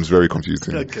 Becomes very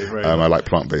confusing. Okay, very I like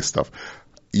plant-based stuff.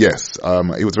 Yes,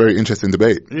 it was a very interesting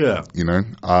debate. Yeah. You know,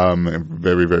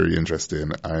 very, very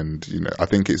interesting. And, you know, I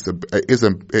think it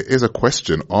is a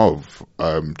question of,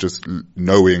 just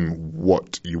knowing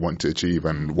what you want to achieve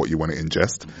and what you want to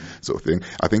ingest, sort of thing.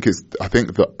 I think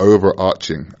the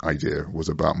overarching idea was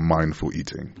about mindful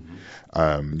eating.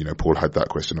 You know, Paul had that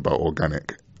question about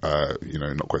organic, you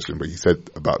know, not question, but he said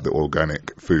about the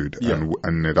organic food. Yeah.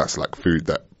 And that's like food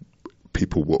that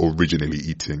people were originally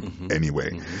eating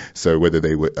anyway. So whether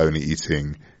they were only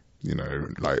eating, you know,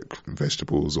 like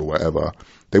vegetables or whatever,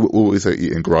 they were always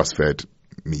eating grass-fed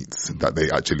meats that they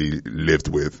actually lived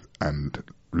with and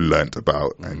learnt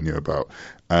about and knew about.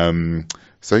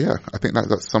 So yeah, I think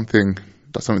that's something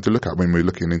to look at when we're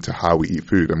looking into how we eat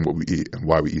food and what we eat and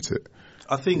why we eat it.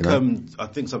 I think You know? I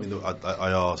think something that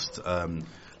I asked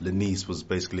Lenice was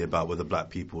basically about whether black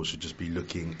people should just be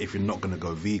looking, if you're not going to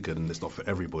go vegan, and it's not for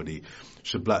everybody,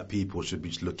 black people should be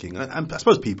just looking, and I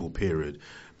suppose people, period,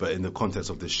 but in the context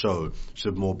of this show,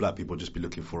 should more black people just be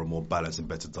looking for a more balanced and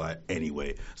better diet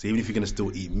anyway? So even if you're going to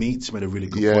still eat meat, she made a really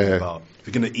good point about, if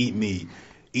you're going to eat meat,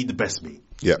 eat the best meat.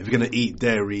 Yeah. If you're going to eat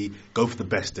dairy, go for the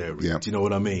best dairy. Yeah. Do you know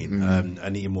what I mean?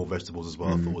 And eating more vegetables as well,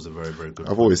 I thought was a very, very good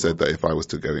I've always said that if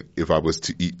I was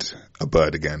to eat a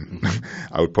bird again,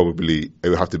 it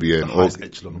would have to be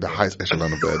the highest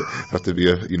echelon of bird. It would have to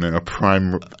be a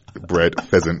prime bred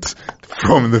pheasant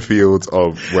from the fields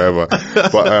of wherever.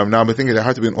 But now I'm thinking it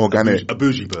had to be an organic, a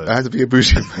bougie bird. It had to be a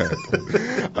bougie bird.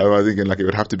 I'm thinking like it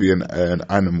would have to be an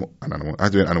animal. It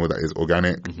has to be an animal that is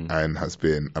organic and has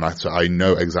been, and I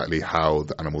know exactly how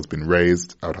the animal's been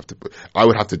raised. I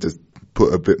would have to just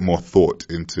put a bit more thought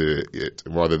into it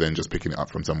rather than just picking it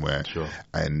up from somewhere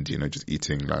and, you know, just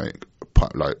eating like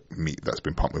meat that's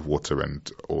been pumped with water and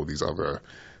all these other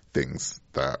things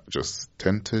that just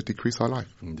tend to decrease our life.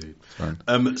 Indeed.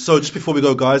 Right. So just before we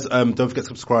go, guys, don't forget to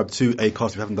subscribe to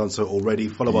Acast if you haven't done so already.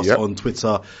 Follow us on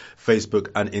Twitter,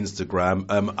 Facebook and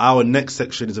Instagram. Our next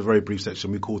section is a very brief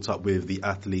section. We caught up with the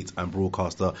athlete and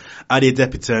broadcaster Ade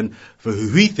Adepitan for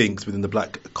who he thinks within the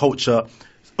black culture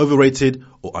is overrated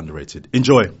or underrated.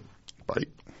 Enjoy. Bye.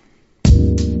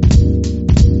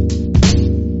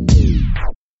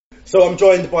 So I'm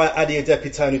joined by Ade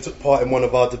Adepitan, who took part in one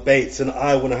of our debates, and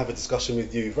I want to have a discussion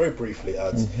with you very briefly,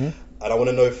 Ads. And I want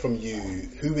to know from you,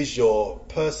 who is your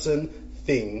person,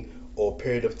 thing, or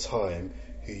period of time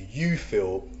who you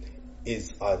feel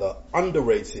is either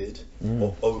underrated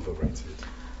or overrated?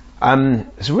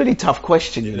 It's a really tough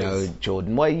question, you know,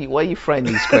 Jordan. Why you throwing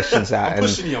these questions out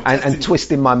and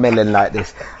twisting my melon like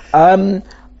this? I'm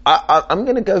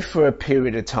going to go for a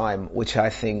period of time which I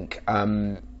think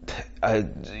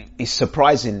is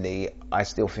surprisingly, I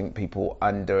still think people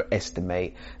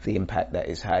underestimate the impact that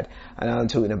it's had. And I'm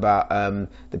talking about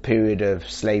the period of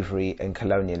slavery and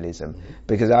colonialism,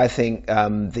 because I think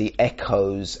the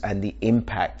echoes and the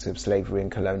impact of slavery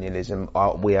and colonialism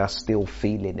we are still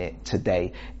feeling it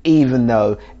today, even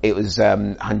though it was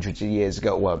hundreds of years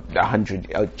ago. Well,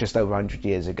 just over 100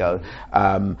 years ago.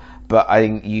 But I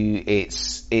think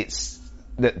it's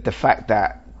the fact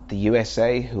that the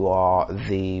USA, who are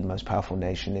the most powerful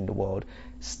nation in the world,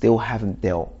 still haven't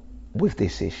dealt with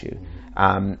this issue.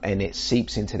 And it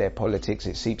seeps into their politics,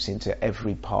 it seeps into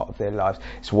every part of their lives.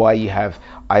 It's why you have,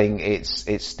 I think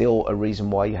it's still a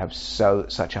reason why you have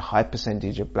such a high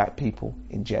percentage of black people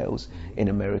in jails in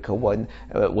America,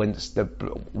 whereas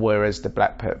the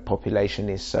black population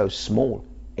is so small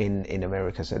in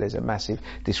America. So there's a massive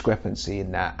discrepancy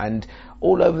in that. And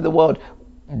all over the world,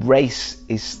 race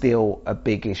is still a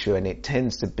big issue, and it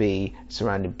tends to be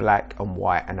surrounding black and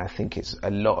white, and I think it's a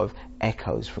lot of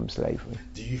echoes from slavery.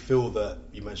 Do you feel that,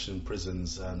 you mentioned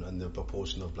prisons and the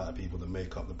proportion of black people that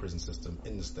make up the prison system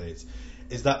in the States,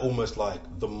 is that almost like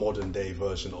the modern day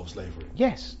version of slavery?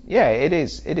 Yes, yeah, it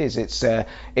is. It's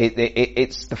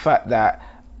the fact that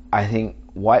I think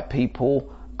white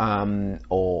people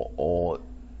or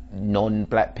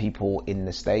non-black people in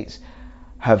the States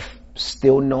have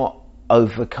still not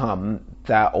overcome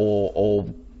that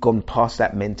or gone past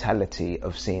that mentality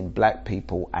of seeing black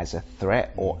people as a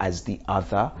threat or as the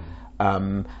other,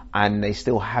 and they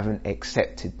still haven't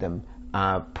accepted them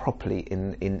properly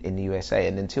in the USA.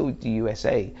 And until the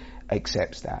USA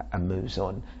accepts that and moves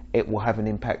on, it will have an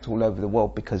impact all over the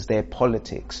world, because their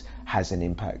politics has an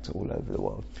impact all over the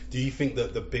world. Do you think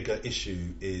that the bigger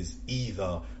issue is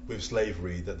either with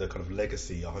slavery, that the kind of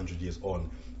legacy 100 years on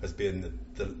has been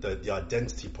the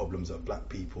identity problems that black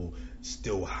people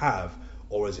still have,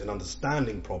 or is it an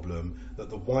understanding problem that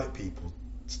the white people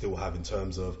still have in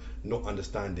terms of not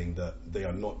understanding that they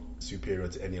are not superior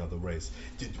to any other race?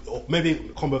 Or maybe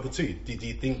a combo of the two. Do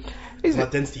you think it's an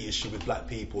identity issue with black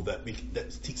people that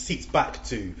seeks back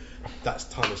to that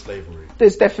time of slavery?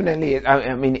 There's definitely,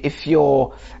 I mean, if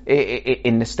you're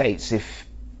in the States, if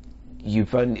you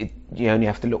only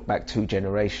have to look back 2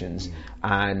 generations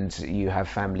and you have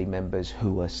family members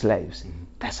who are slaves.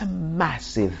 That's a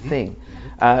massive thing.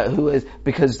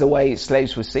 Because the way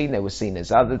slaves were seen, they were seen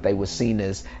as other, they were seen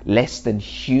as less than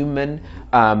human,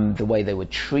 the way they were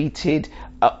treated,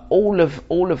 all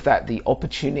of that, the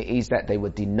opportunities that they were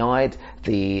denied,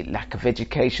 the lack of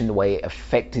education, the way it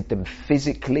affected them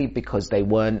physically because they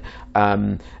weren't,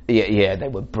 they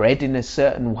were bred in a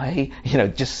certain way. You know,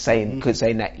 just saying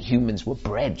that humans were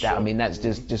bred. That, I mean, that's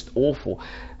just awful.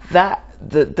 That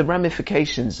the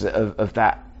ramifications of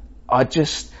that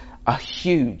are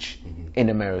huge in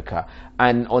America.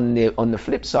 And on the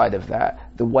flip side of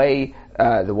that, the way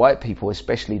the white people,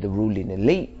 especially the ruling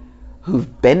elite,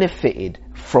 who've benefited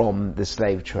from the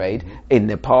slave trade in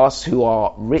the past, who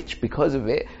are rich because of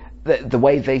it, the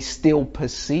way they still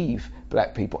perceive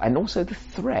black people, and also the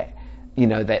threat, you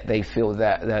know, that they feel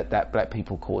that black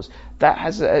people cause, that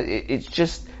has it's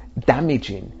just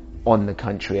damaging on the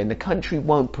country, and the country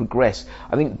won't progress.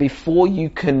 I think before you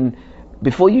can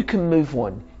move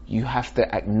on, you have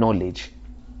to acknowledge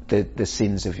the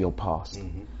sins of your past.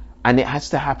 And it has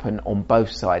to happen on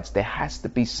both sides. There has to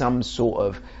be some sort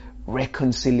of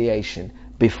reconciliation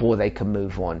before they can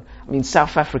move on. I mean,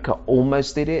 South Africa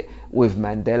almost did it with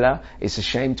Mandela. It's a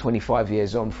shame 25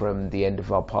 years on from the end of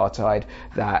apartheid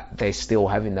that they're still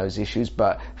having those issues.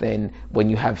 But then when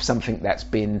you have something that's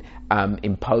been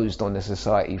imposed on the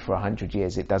society for 100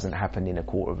 years, it doesn't happen in a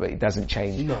quarter of it. It doesn't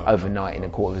change overnight in a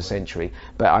quarter of a century.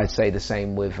 But I'd say the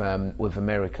same with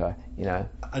America, you know.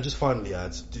 And just finally,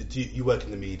 Ads, do you work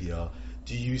in the media?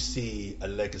 Do you see a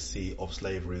legacy of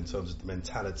slavery in terms of the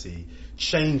mentality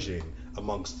changing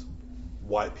amongst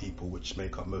white people, which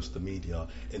make up most of the media,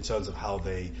 in terms of how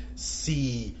they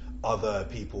see other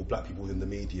people, black people within the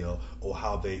media, or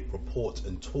how they report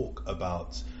and talk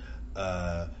about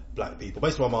black people?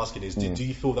 Basically what I'm asking is, do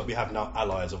you feel that we have now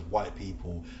allies of white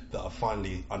people that are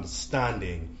finally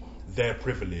understanding their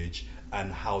privilege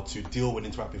and how to deal and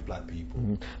interact with black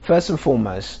people? First and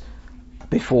foremost,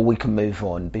 before we can move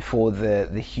on, before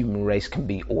the human race can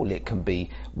be all it can be,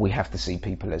 we have to see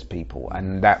people as people.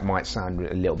 And that might sound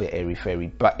a little bit airy-fairy,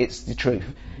 but it's the truth,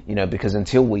 you know, because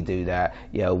until we do that,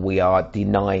 you know, we are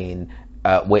denying,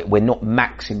 we're not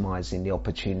maximizing the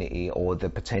opportunity or the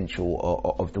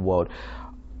potential of the world.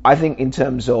 I think in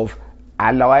terms of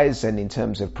allies and in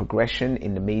terms of progression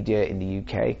in the media in the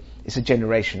UK, it's a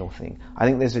generational thing. I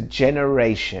think there's a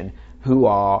generation who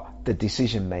are the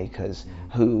decision makers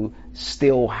who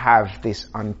still have this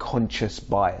unconscious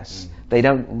bias. They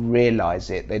don't realize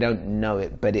it, they don't know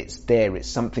it, but it's there. It's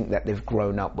something that they've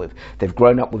grown up with. They've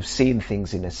grown up with seeing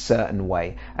things in a certain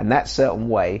way, and that certain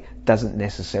way doesn't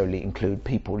necessarily include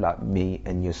people like me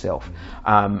and yourself.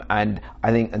 And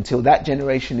I think until that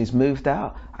generation is moved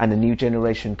out and a new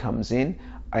generation comes in,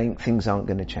 I think things aren't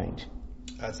going to change.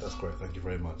 That's great. Thank you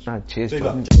very much. No, cheers.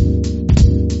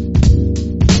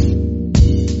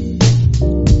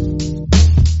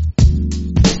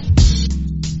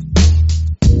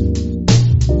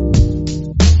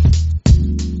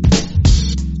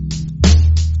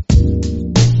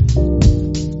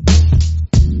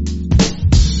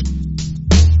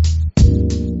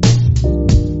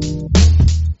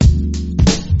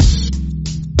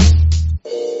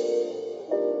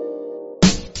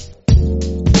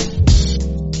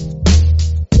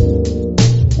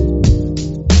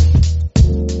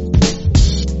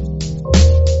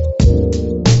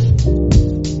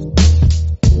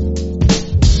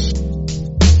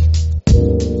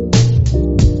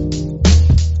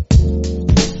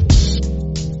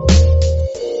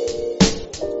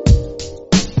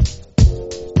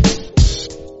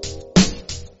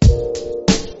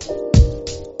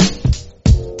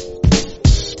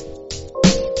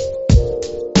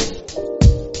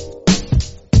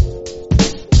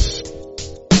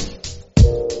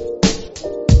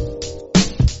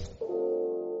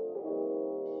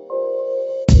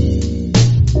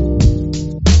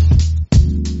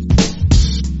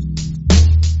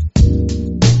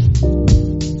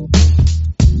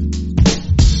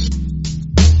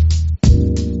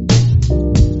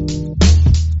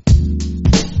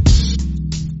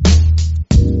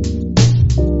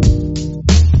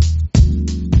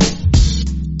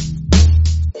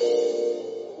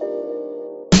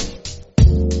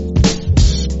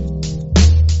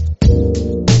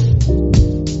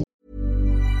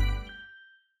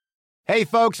 Hey,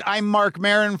 folks, I'm Mark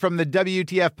Maron from the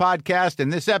WTF Podcast,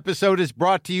 and this episode is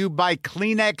brought to you by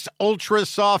Kleenex Ultra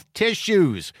Soft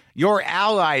Tissues, your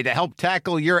ally to help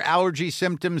tackle your allergy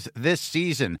symptoms this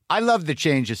season. I love the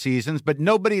change of seasons, but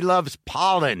nobody loves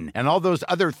pollen and all those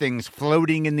other things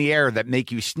floating in the air that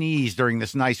make you sneeze during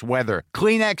this nice weather.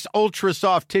 Kleenex Ultra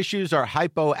Soft Tissues are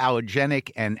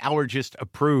hypoallergenic and allergist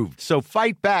approved, so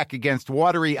fight back against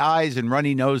watery eyes and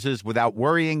runny noses without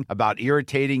worrying about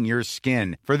irritating your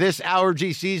skin. For this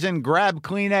allergy season, grab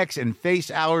Kleenex and face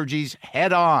allergies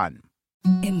head on.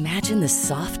 Imagine the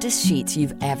softest sheets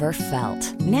you've ever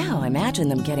felt. Now imagine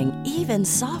them getting even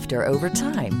softer over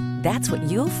time. That's what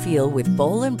you'll feel with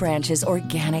Boll & Branch's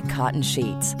organic cotton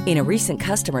sheets. In a recent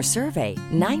customer survey,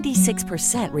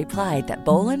 96% replied that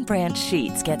Boll & Branch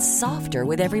sheets get softer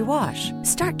with every wash.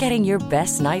 Start getting your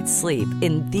best night's sleep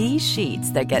in these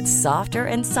sheets that get softer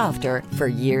and softer for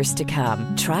years to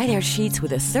come. Try their sheets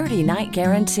with a 30-night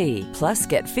guarantee. Plus,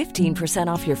 get 15%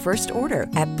 off your first order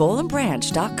at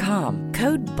bollandbranch.com.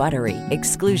 Code BUTTERY.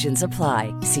 Exclusions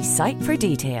apply. See site for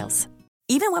details.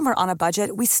 Even when we're on a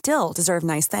budget, we still deserve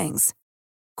nice things.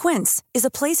 Quince is a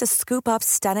place to scoop up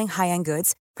stunning high-end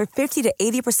goods for 50 to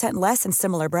 80% less than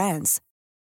similar brands.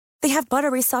 They have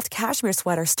buttery soft cashmere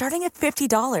sweaters starting at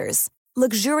 $50,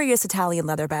 luxurious Italian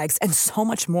leather bags, and so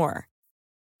much more.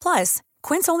 Plus,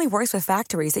 Quince only works with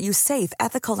factories that use safe,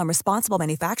 ethical, and responsible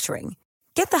manufacturing.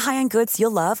 Get the high-end goods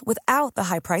you'll love without the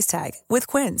high price tag with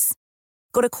Quince.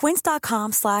 Go to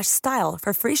quince.com/style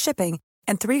for free shipping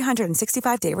and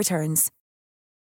 365-day returns.